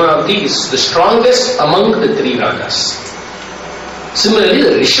Madhyamavati is the strongest among the three ragas. Similarly,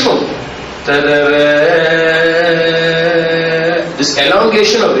 the Rishabam, this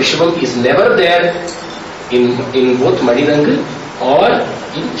elongation of Rishabam is never there in both Maniranga or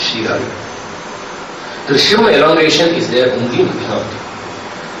in Sri Raga. The Rishabam elongation is there only in Madhyamavati.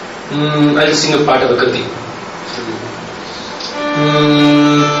 I'll sing a part of the Kriti.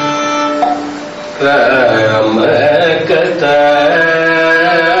 Ramakatha,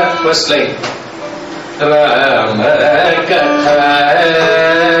 first line. Ramakatha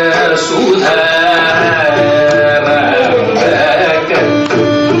Sudha, Ramakatha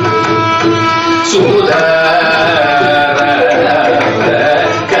Sudha,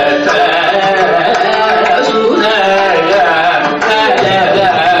 Ramakatha Sudha.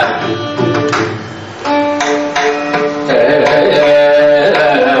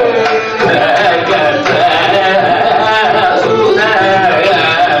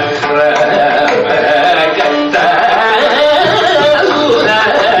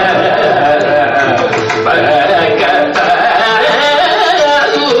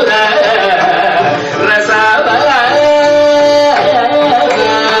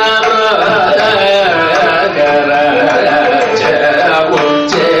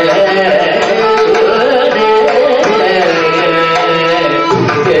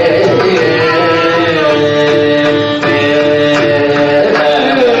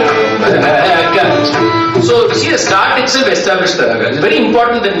 Establish the raga. It's very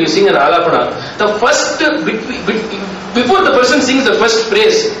important that when you sing an alapana, the first, before the person sings the first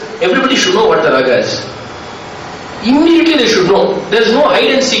phrase, everybody should know what the raga is. Immediately they should know. There is no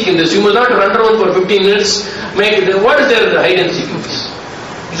hide and seek in this. You must not run around for 15 minutes. What is there hide and seek in this?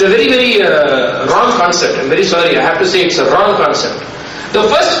 It's a very, very wrong concept. I'm very sorry. I have to say it's a wrong concept. The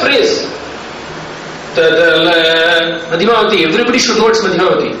first phrase, the Madhyamavati, everybody should know it's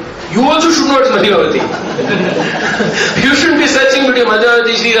Madhyamavati. You also should know it's Madhyamavati. You shouldn't be searching between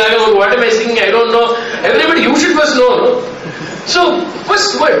Madhyamavati, Sri Raga, what am I singing, I don't know. Everybody, you should first know. No? So,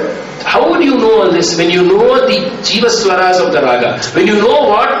 first word, how would you know all this? When you know the Jiva Swaras of the Raga, when you know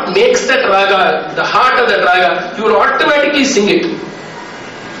what makes that Raga, the heart of that Raga, you will automatically sing it.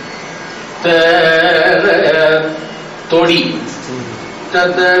 Todi.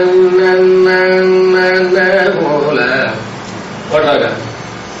 What Raga?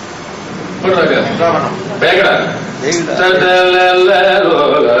 What Raga? Begada.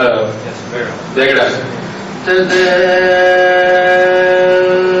 Begada.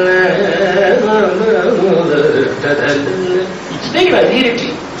 Take it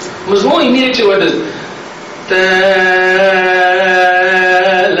immediately. You must know immediately what is.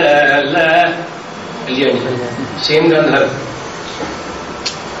 Same Gandhar.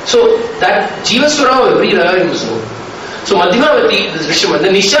 So that Jivaswara of every raga you must know. So Madhyamavati, this Rishabam, the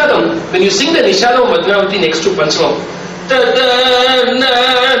Nishadam, when you sing the Nishadam of Madhyamavati next to Panchamam,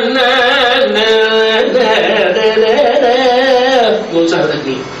 you also have that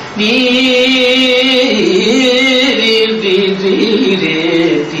knee.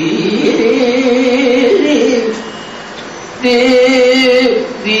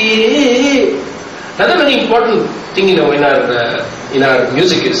 Another very important thing in our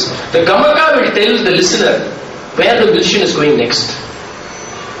music is the Gamaka will tell the listener where the musician is going next.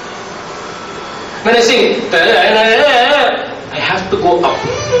 When I sing, I have to go up.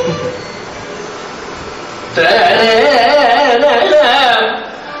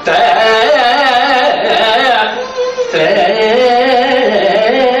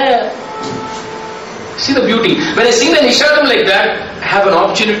 See the beauty. When I sing the Nishadam like that, I have an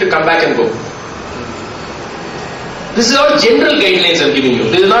opportunity to come back and go. This is all general guidelines I'm giving you.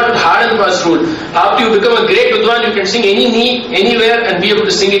 This is not hard and fast rule. After you become a great Vidwan, you can sing any knee, anywhere and be able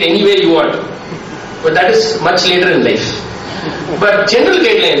to sing it anywhere you want. But that is much later in life. But general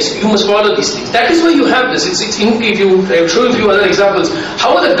guidelines, you must follow these things. That is why you have this. If you, I will show you a few other examples.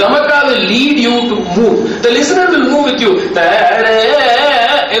 How the Gamaka will lead you to move. The listener will move with you.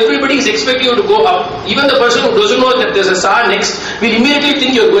 Everybody is expecting you to go up. Even the person who doesn't know that there's a sa next will immediately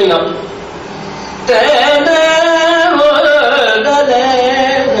think you're going up.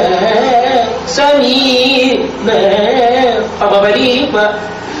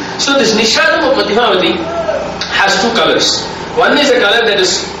 So this Nishadam of Madhyamavati has two colors. One is a color that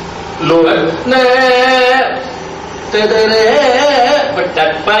is lower, but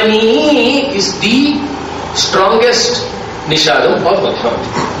that pani is the strongest Nishadam of Madhyamavati.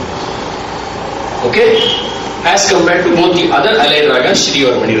 Okay? As compared to both the other allied ragas, Shri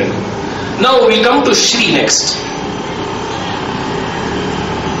or Maniranga. Now we come to Shri next.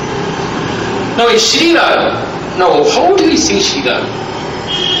 Now in Shri Raga, now how do we sing Shri Raga?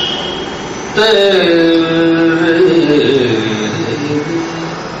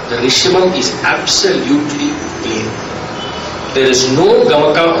 The Rishabam is absolutely plain. There is no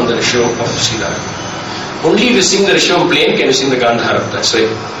Gamaka on the Rishabam of Shri Raga. Only if you sing the Rishabam plain can you sing the Gandhara. That's right.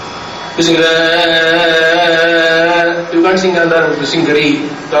 You sing you can't sing Gandhara, you sing Gari,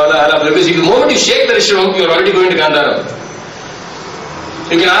 because the moment you shake the Rishabam, you are already going to Gandhara.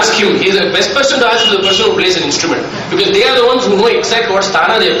 You can ask him, he is the best person to ask is the person who plays an instrument, because they are the ones who know exactly what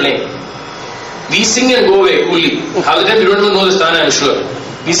sthana they are playing. We sing and go away coolly. Half the time we don't even know the sthana, I am sure.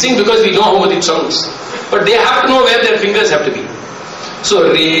 We sing because we know how it sounds. But they have to know where their fingers have to be. So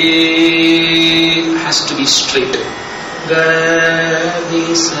Re has to be straight.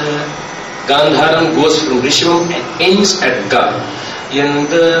 Gandharam goes from Rishabam and ends at Ga.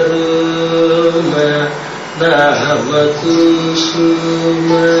 Yandaruma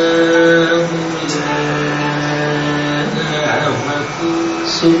Nahamakusuma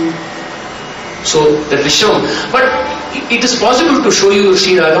Nahamakusuma. So the Rishabam, but it is possible to show you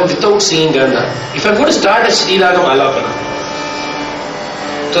Shri Ragam without singing Gandhara. If I am going to start at Shri Ragam Alapana,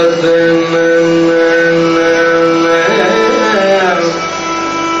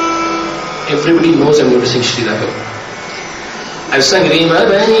 everybody knows I am going to sing Shri Ragam. I have sung Rima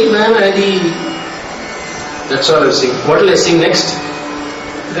Bani Bamadi. That's all I will sing. What will I sing next?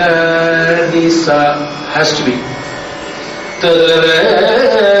 Gadisa has to be.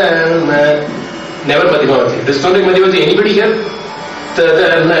 Never Madhyamavati. There is no Madhyamavati. Anybody here?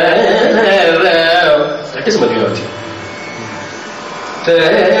 That is Madhyamavati.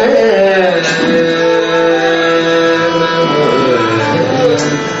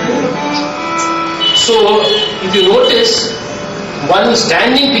 So, if you notice, one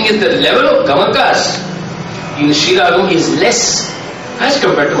standing thing is the level of Gamakas in Shri Ragam is less as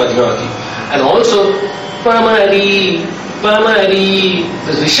compared to Madhyamavati. And also, Pamari, Pamari,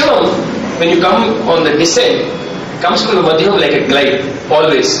 the Rishabam, when you come on the descent, comes from the Madhyam like a glide,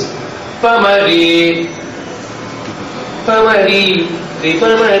 always. Pamari, Pamari, Re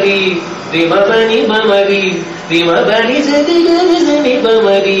Pamari, Re Mabani Pamari, Re Mabani Zadi Zadi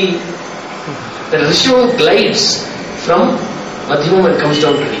Pamari. The Rishabam glides from Madhyam and comes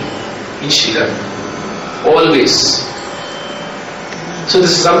down to Re in Shri Raga. Always. So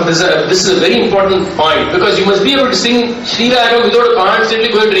this is a very important point, because you must be able to sing Shri Raga without constantly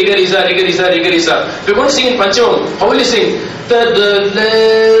going to Riga Risa, Riga Risa, Riga Risa. If you are going to sing in Panchamam, how will you sing?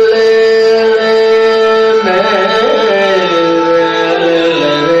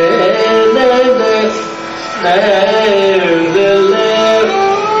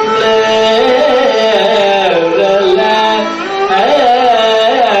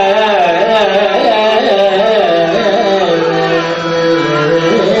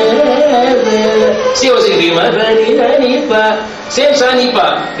 Same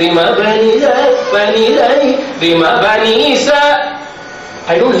Sanipa, Rima Banisa, Banizani, Rima Banisa.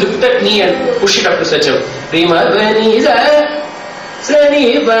 I don't lift that knee and push it up to such a Rima Banisa,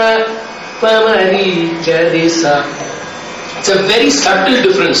 Sanipa, Pamari, Kadisa. It's a very subtle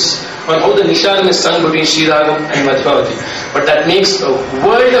difference on how the Nishadam is sung between Shri Ragam and Madhyamavati. But that makes a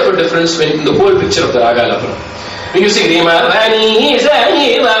world of a difference when in the whole picture of the Raga Alapana. When you sing Rima Banisa,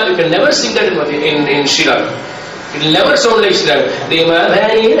 you can never sing that in Shri Ragam. It will never sound like Shri Raga. Rima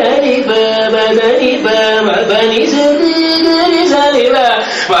Bani Rani Ba Bani Ba Ma Bani Zari Gari Zari Ba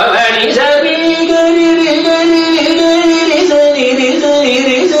Ma Bani Zari Gari Gari Gari Zari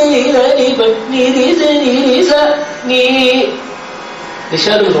Zari Zari Rani Ba Ni Zari Za Ni. The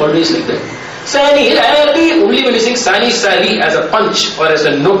Nishadam is always like that. Sani Rari, only when you sing Sani Sari as a punch or as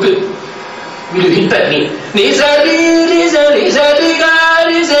a nokul will you hit that knee. Ni Zari Zari Zari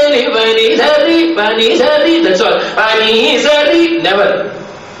Gari Zari Bani Zari Bani Zari. That's all. Bani Zari, never.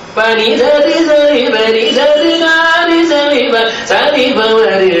 Bani Zari Zari Bani Zari Gari Zari Sani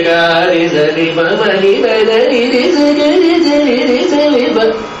Bamari Gari Zari Bamari Badari Zari Zari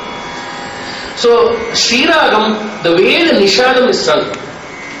Zari. So Shri Ragam, the way the Nishadam is sung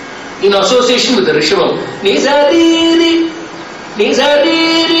in association with the Rishabam, Nizadiri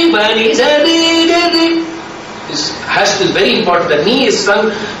Nizadiri Bani Zari Gari, is very important. The knee is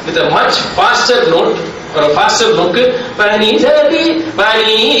sung with a much faster note or a faster note. Bani Zari,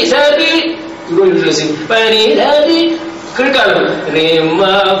 Bani Zari. You don't usually sing Bani Zari. Krikalam.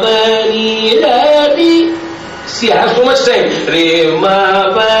 Rema Bani Zari. See, I have so much time.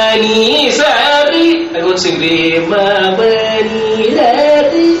 Rema Bani Zari. I don't sing Rema Bani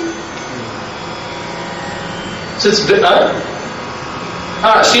Zari. So it's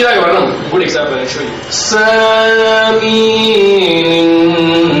Sri Raga Varnam, good example, I'll show you.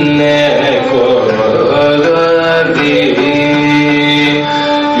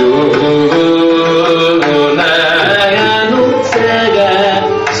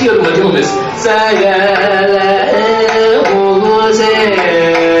 See your madhyamam is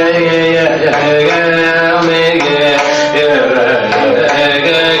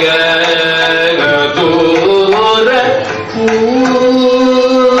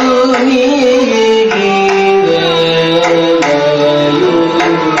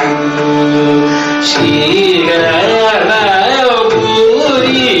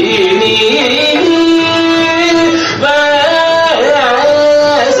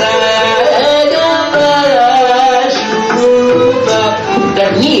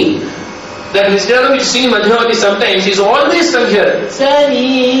Nisharam you see in Madhyamati sometimes, he's always come here.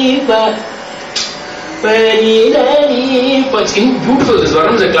 Sanipa, Parinanipa. It's beautiful, this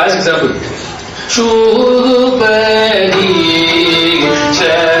Varnam is a classic example. Shupari,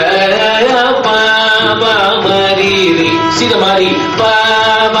 Shaya, Papa, Mariri. See the Mari.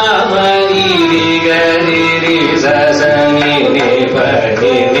 Papa, Mariri, Gariri, Sasani,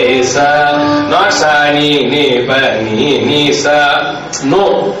 Nipani, Nisa. Not Sani, Nipani, Nisa.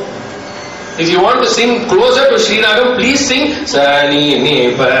 No. If you want to sing closer to Sri Ragam, please sing Sani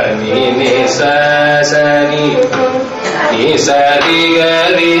ni pa ni ni sa sa ni sa ri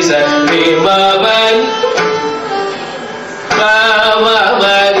ga ri sa ri ma ba ba ma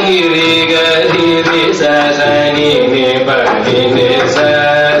ma ri ri ga ri ri sa sa ni pa ni sa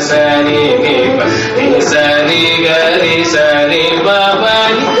sa ni pa ni sa ri ga ri sa ri ma ba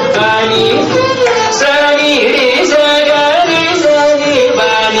ni sa ni ri sa ga ri sa ni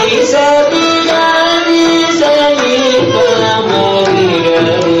ba ni sa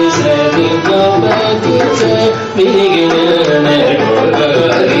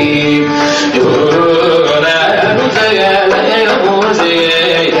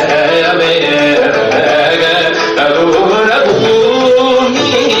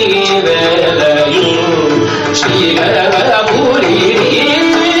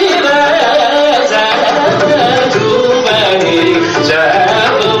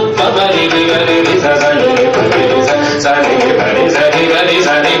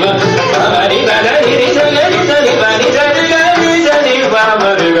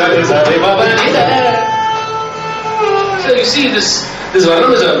So you see this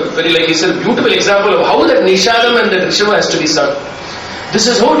Varnam is a very, like he said, beautiful example of how that Nishadam and that Rishava has to be sung. This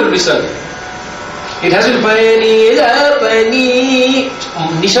is how it will be sung. It has to be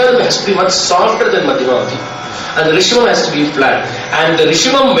Nishadam has to be much softer than Madhyamati. And the Rishavam has to be flat. And the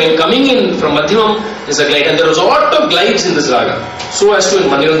Rishavam, when coming in from Madhyamam, is a glide. And there was a lot of glides in this Raga. So as to in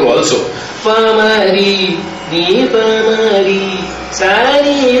Manirangu also. Pamari, Ni Pamari,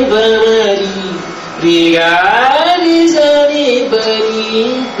 Sani Pamari, Rigari, Sani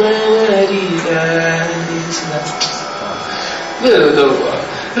Pari, Pamari,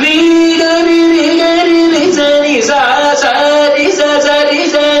 Rigari, Sani, Sa, Sani, Sa, Sani,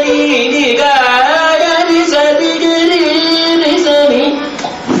 Sani, Rigari, Sani, Sani.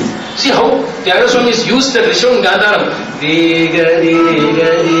 See how Tyagaraja Swami is used the Rishavam Gandharam. Rigari,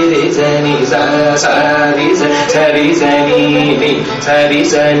 Rigari, Sani, Sa, Sani, Sari, Sani, Ni, Sari,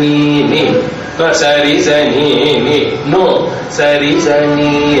 Sani, Ni. Not Sari, Sani, Ni. No, Sari,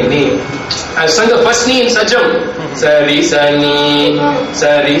 Sani, Ni. I sung the first Ni in Sajam. Sari, Sani,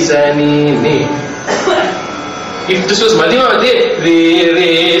 Sari, Sani, Ni. If this was Madhyamati,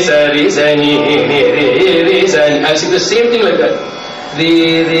 Re, Sari, Sani, Ni, Re, Sani. I'll sing the same thing like that.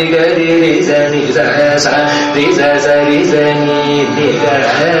 Re, ga, re, sani, sa, sa, re, sa, re, sani, re, ga,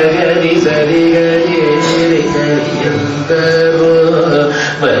 re, sa, re, ga, re, sani, yanta, ro,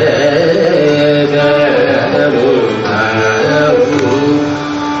 ma, ga, ro, ma, ro.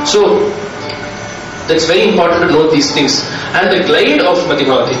 So, that's very important to note these things. And the glide of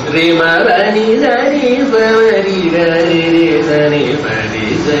Madhyamati. Re, ma, ra, ni, sa, ni, pa, ma, ri, ga, re, sa, ni, pa,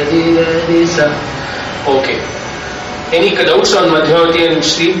 ri, sa, ri, ga, re, sa. Okay. Any doubts on Madhyamati and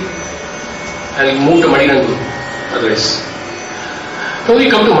Shri? I'll move to Manirangu. Otherwise. Now we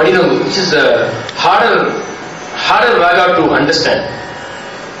come to Manirangu, which is a harder raga to understand.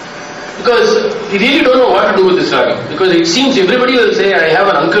 Because we really don't know what to do with this raga. Because it seems everybody will say, I have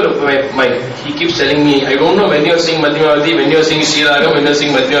an uncle of mine. He keeps telling me, I don't know when you're singing Madhyamati, when you're singing Shri Raga, when you're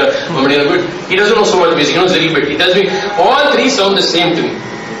singing Manirangu. He doesn't know so much music, he knows a little bit. He tells me, all three sound the same to me.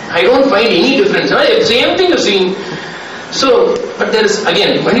 I don't find any difference. Same thing you're singing. So, but there is,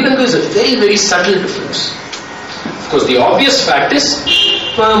 again, Manirangu is a very, very subtle difference. Of course, the obvious fact is,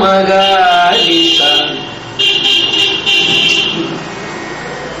 Pamaga, Lisa.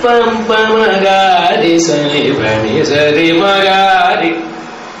 pam pamagari sani pani sari magari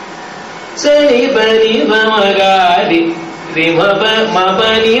sani pani pamagari rima ma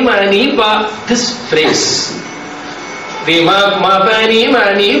pani mani pa. This phrase rima ma pani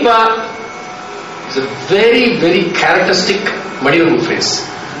mani pa is a very very characteristic Madirangu phrase.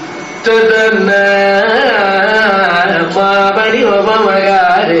 Tadana ma pani ma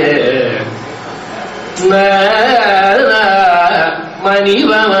pamagari mani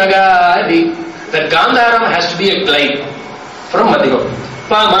pamagari. That Gandharam has to be a glide from Madhyamam.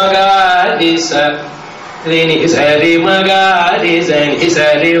 Pamagari sa Reni sari magari sani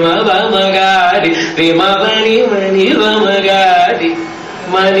sari ma pamagari rima pani mani pamagari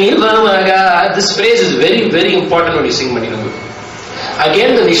mani pamagari. This phrase is very very important when you sing Madirangu.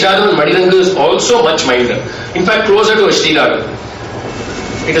 Again, the Nishadam in Madirangu is also much milder. In fact, closer to a Shri Raga.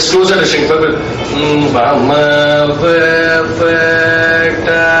 It is closer to Shri Raga.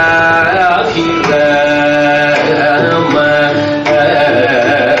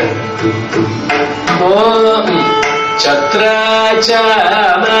 Chatra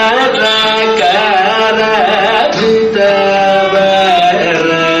chamara kara dhita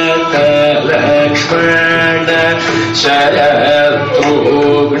varata lakshmana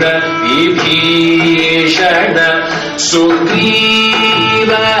sharatugna vibhishana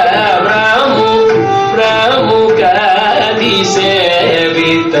sugriva pramukadi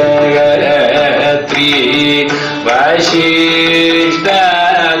sevita gatri vashishta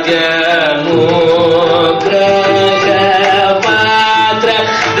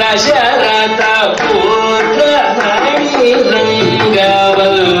Dasharata Putra Mani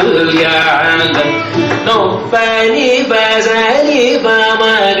Rangavalyanam No Pani Basani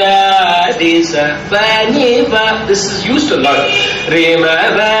Pamagadi Sa Pani Pa. This is used a lot. Rima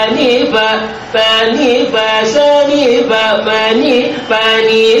Pani Pa Pani Basani Pa Pani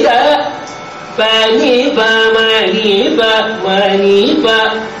Pani Da Pani pa mani pa mani pa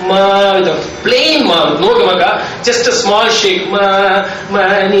ma with a plain ma, no gamaka, just a small shake. Ma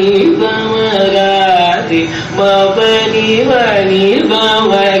mani pa magadi ma pani mani pa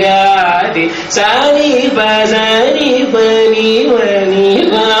magadi sani pa pani mani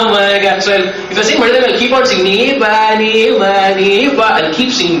pa magadi. So if I sing Madirangu, I'll keep on singing pani mani pa. I'll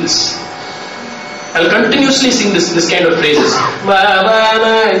keep singing this. I'll continuously sing this kind of phrases. Ma ma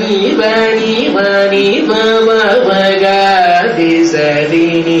mani mani mani ma ma magadi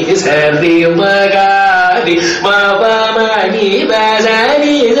sari sari magadi ma ma mani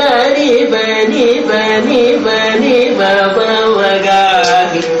basani sari pani pani pani ma ma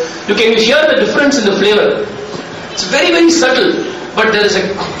magadi. You can hear the difference in the flavor. It's very very subtle, but there is a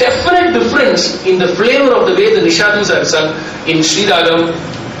definite difference in the flavor of the way the Nishadams are sung in Sri Ragam.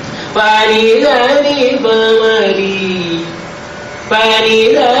 Pani dani pamari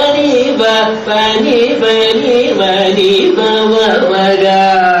pani dani pa pani pani mani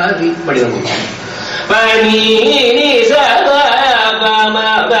pamagari. Pani ni sa pama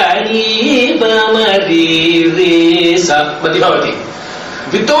pani pamari re sa Madhyamavati.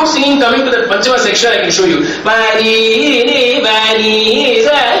 Without singing, coming to that Panchama section, I can show you. Pani ni pani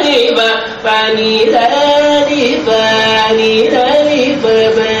sa ni pa pani dani pani dani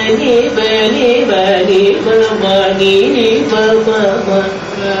pa pani pani pani pani ni pa ma.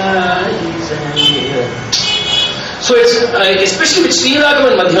 So it's especially with Sri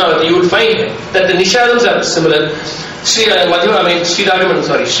Ragam and Madhyamavati, you would find that the Nishadams are similar. Sri Ragam and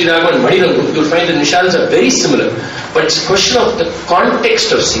Madirangu, you will find the Nishadams are very similar. But it's a question of the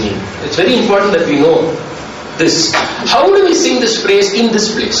context of singing. It's very important that we know this. How do we sing this phrase in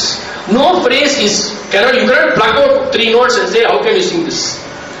this place? No phrase is, you cannot pluck out 3 notes and say, how can you sing this?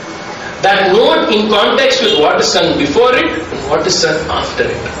 That note in context with what is sung before it and what is sung after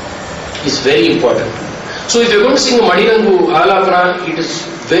it is very important. So if you're going to sing a Madirangu Alapana, it is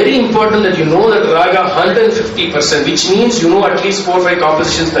very important that you know that Raga 150%, which means you know at least 4 or 5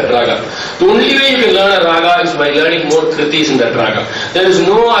 compositions in that Raga. The only way you can learn a Raga is by learning more kritis in that Raga. There is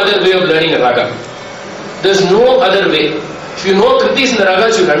no other way of learning a Raga. There is no other way. If you know kritis in the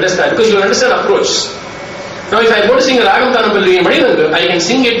Ragas, you will understand, because you will understand approach. Now if I go to sing a Ragam Tanapalli in Madirangu, I can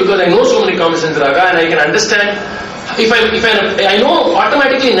sing it because I know so many compositions in Raga and I can understand. If I know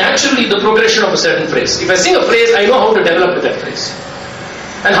automatically, naturally the progression of a certain phrase. If I sing a phrase, I know how to develop with that phrase.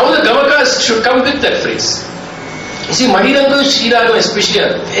 And how the Gamakas should come with that phrase. You see, Madirangu, Sri Raga especially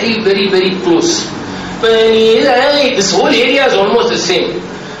are very, very, very close. This whole area is almost the same.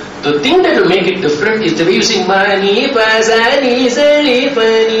 The thing that will make it different is the way you sing Mani, Pasani, Sari,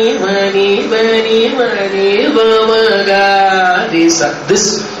 Pani, Mani, Pani, Mani, Vamaga.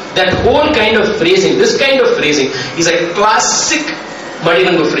 That whole kind of phrasing, this kind of phrasing is a classic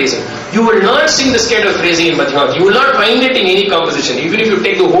Madhiranga phrasing. You will not sing this kind of phrasing in Madhyamavati. You will not find it in any composition. Even if you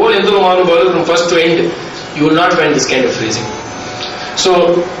take the whole Enduru Manubalu from first to end, you will not find this kind of phrasing.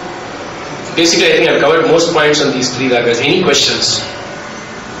 So, basically I think I have covered most points on these three ragas. Any questions?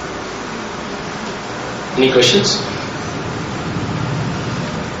 Any questions?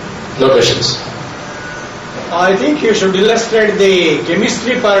 No questions. I think you should illustrate the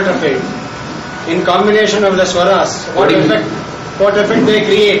chemistry part of it in combination of the swaras. What effect they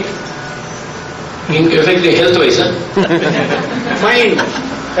create? In effect, health-wise, huh? Mind.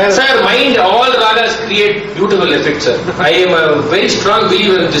 Health. Sir, mind, all ragas create beautiful effects, sir. I am a very strong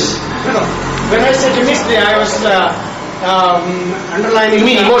believer in this. No. When I say chemistry, I was underlining. You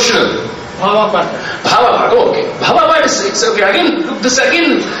mean emotional? Bhava part. Bhava part, oh, okay. Bhava part is, it's okay. Again,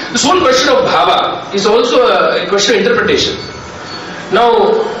 this whole question of bhava is also a question of interpretation.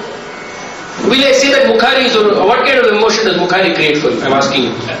 Now, will I say that Mukhari is, what kind of emotion does Mukhari create for you? I'm asking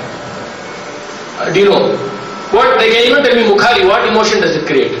you. Do you know? What, can you even tell me Mukhari, what emotion does it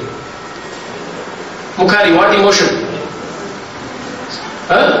create? Mukhari, what emotion?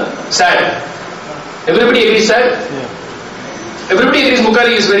 Huh? Sad. Everybody agrees sad? Yeah. Everybody agrees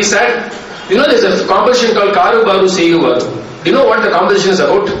Mukhari is very sad? You know there's a composition called Karu Baru Seyu Baru. Do you know what the composition is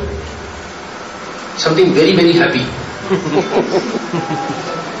about? Something very, very happy.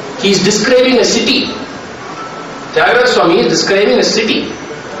 He is describing a city. Tyagaraja Swami is describing a city.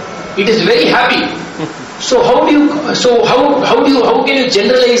 It is very happy. So how can you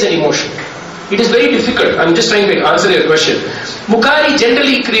generalize an emotion? It is very difficult. I'm just trying to answer your question. Mukhari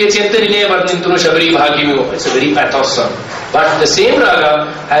generally creates it's a very pathos song. But the same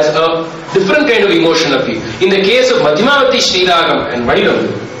raga has a different kind of emotional appeal. In the case of Madhyamavati, Sri Ragam and Madhiranga,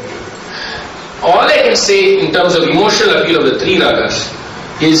 all I can say in terms of emotional appeal of the three ragas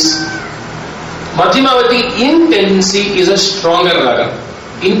is Madhyamavati in tendency is a stronger raga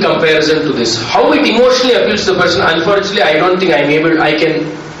in comparison to this. How it emotionally appeals to the person, unfortunately I don't think I can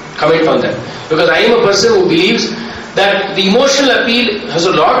comment on that. Because I am a person who believes that the emotional appeal has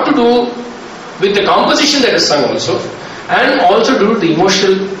a lot to do with the composition that is sung also, and also to do with the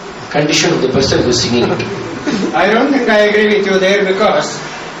emotional condition of the person who is singing it. I don't think I agree with you there, because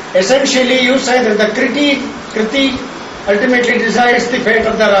essentially you say that the kriti ultimately decides the fate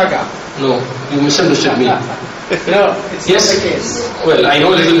of the raga. No, you misunderstood me. No, it's not the case. Well, I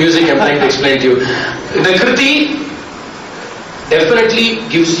know a little music, I'm trying to explain to you. The kriti definitely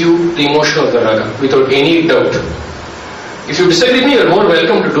gives you the emotion of the raga, without any doubt. If you disagree with me, you are more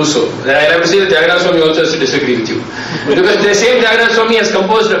welcome to do so. Then I have to say that Tyagaraja Swami also has to disagree with you. Because the same Tyagaraja Swami has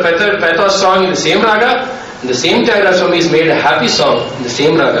composed a pathos song in the same raga, and the same Tyagaraja Swami has made a happy song in the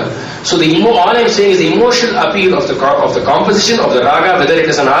same raga. So all I am saying is the emotional appeal of the composition of the raga, whether it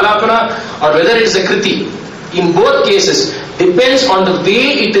is an alapana or whether it is a kriti, in both cases depends on the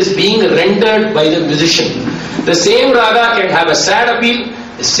way it is being rendered by the musician. The same raga can have a sad appeal,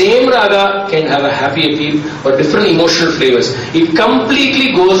 the same raga can have a happy appeal, or different emotional flavors. It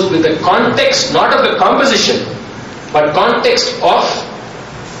completely goes with the context, not of the composition, but context of...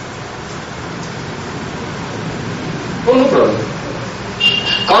 Oh, no problem.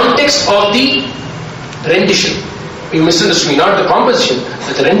 Context of the rendition. You misunderstood me, not the composition,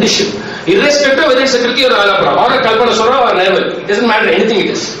 but the rendition. Irrespective of whether it's a kriti or alapana, or a kalpana swara or never, it doesn't matter anything it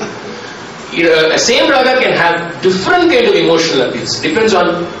is. A same raga can have different kind of emotional appeals. Depends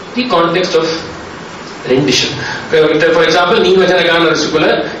on the context of rendition. For example, Neevajana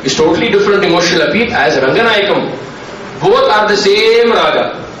Rasukula is totally different emotional appeal as Ranganayakam. Both are the same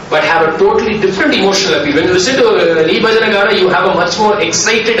raga, but have a totally different emotional appeal. When you listen to Neevajana, you have a much more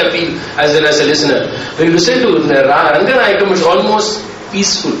excited appeal as a listener. When you listen to Ranganayakam, it's almost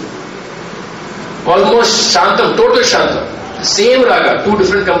peaceful. Almost shantam, total shantam. Same raga, two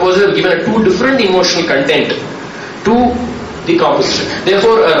different composers have given a two different emotional content to the composition.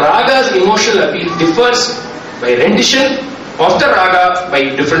 Therefore, a raga's emotional appeal differs by rendition of the raga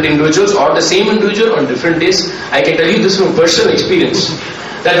by different individuals or the same individual on different days. I can tell you this from personal experience,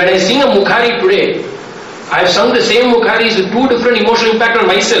 that when I sing a Mukhari today, I have sung the same Mukharis with two different emotional impact on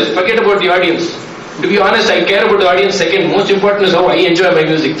myself. Forget about the audience. To be honest, I care about the audience second. Most important is how I enjoy my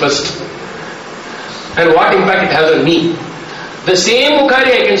music first, and what impact it has on me. The same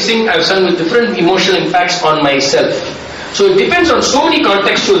Mukhari I can sing, I've sung with different emotional impacts on myself. So it depends on so many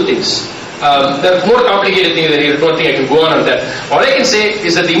contextual things. There are more complicated things that I don't think I can go on that. All I can say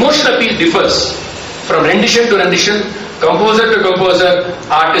is that the emotional appeal differs from rendition to rendition, composer to composer,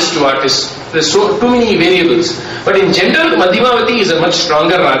 artist to artist. There's too many variables. But in general, Madhyamavati is a much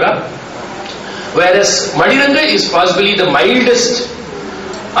stronger raga, whereas Madhiranga is possibly the mildest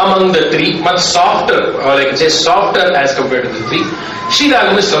among the three, much softer, or I can say softer as compared to the three. Shri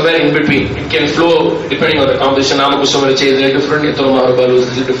Ragam is somewhere in between. It can flow depending on the composition. Namakusamaliche is a little different, Yatoro Mahabalu is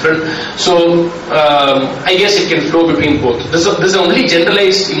a little different. So I guess it can flow between both. This is the only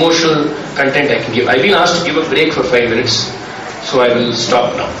generalized emotional content I can give. I've been asked to give a break for 5 minutes, so I will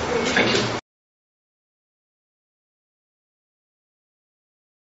stop now. Thank you.